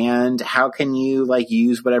 And how can you like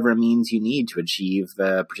use whatever means you need to achieve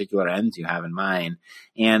the particular ends you have in mind?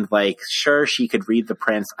 And like, sure, she could read The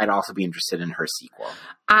Prince. I'd also be interested in her sequel.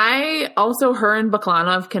 Her and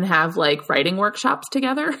Baklanov can have like writing workshops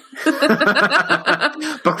together.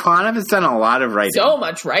 Baklanov has done a lot of writing. So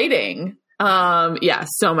much writing.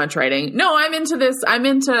 So much writing. No, I'm into this.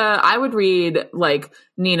 I would read like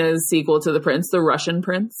Nina's sequel to The Prince, The Russian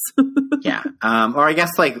Prince. Yeah. Or I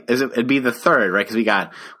guess like, it'd be the third, right? Cause we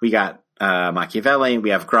got Machiavelli, we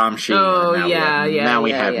have Gramsci. Now we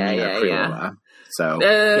have Nina Krylova. So,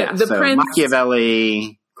 The Prince,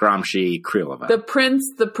 Machiavelli, Gramsci, Krylova. The Prince,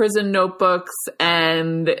 the Prison Notebooks,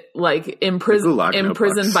 and like imprisoned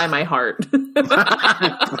by my heart.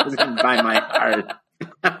 Imprisoned by my heart.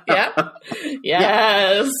 Yeah.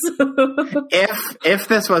 Yes. If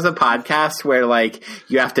this was a podcast where like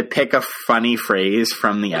you have to pick a funny phrase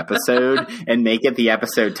from the episode and make it the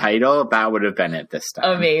episode title, that would have been it this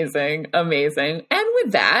time. Amazing. And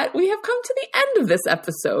with that, we have come to the end of this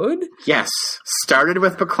episode. Yes. Started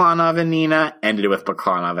with Baklanov and Nina, ended with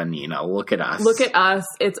Baklanov and Nina. Look at us.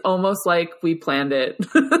 It's almost like we planned it.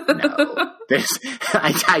 No.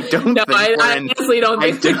 I don't think I honestly don't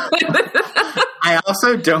think we planned it. I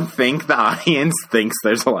also don't think the audience thinks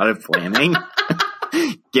there's a lot of planning.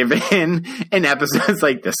 Given in episodes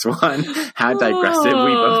like this one, how digressive we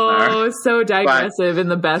both are. Oh, so digressive in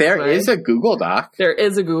the best way. There is a Google Doc. There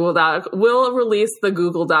is a Google Doc. We'll release the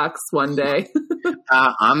Google Docs one day.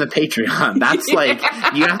 On the Patreon. That's like,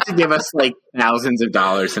 you have to give us like thousands of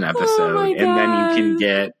dollars an episode, and then you can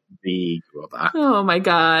get the Google Doc. Oh my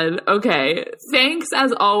God. Okay. Thanks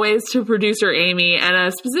as always to producer Amy, and a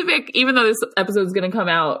specific, even though this episode is going to come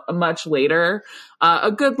out much later, a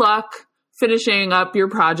good luck finishing up your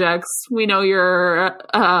projects. We know you're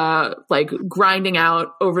like grinding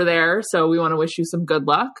out over there, so we want to wish you some good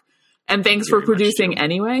luck. And thanks for producing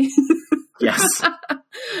anyway. Yes.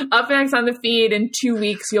 Up next on the feed in 2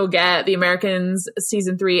 weeks, you'll get The Americans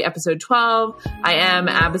Season 3, Episode 12. I am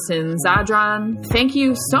Abison Zadran. Thank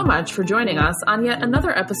you so much for joining us on yet another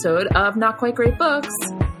episode of Not Quite Great Books,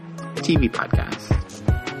 a TV podcast.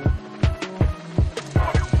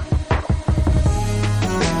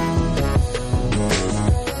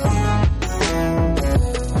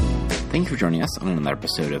 Thank you for joining us on another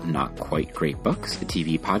episode of Not Quite Great Books, a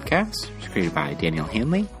TV podcast. It was created by Daniel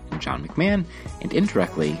Hanley and John McMahon, and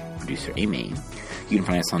indirectly, producer Amy. You can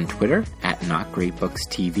find us on Twitter at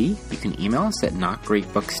NotGreatBooksTV. You can email us at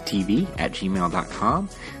notgreatbookstv@gmail.com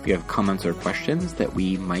if you have comments or questions that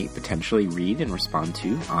we might potentially read and respond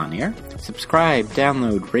to on air. Subscribe,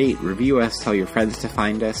 download, rate, review us, tell your friends to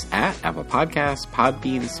find us at Apple Podcasts,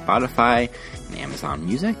 Podbean, Spotify, and Amazon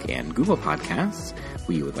Music, and Google Podcasts.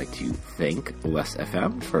 We would like to thank Les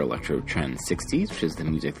FM for Electro Trend 60s, which is the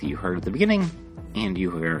music that you heard at the beginning and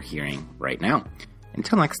you are hearing right now.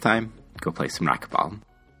 Until next time, go play some racquetball.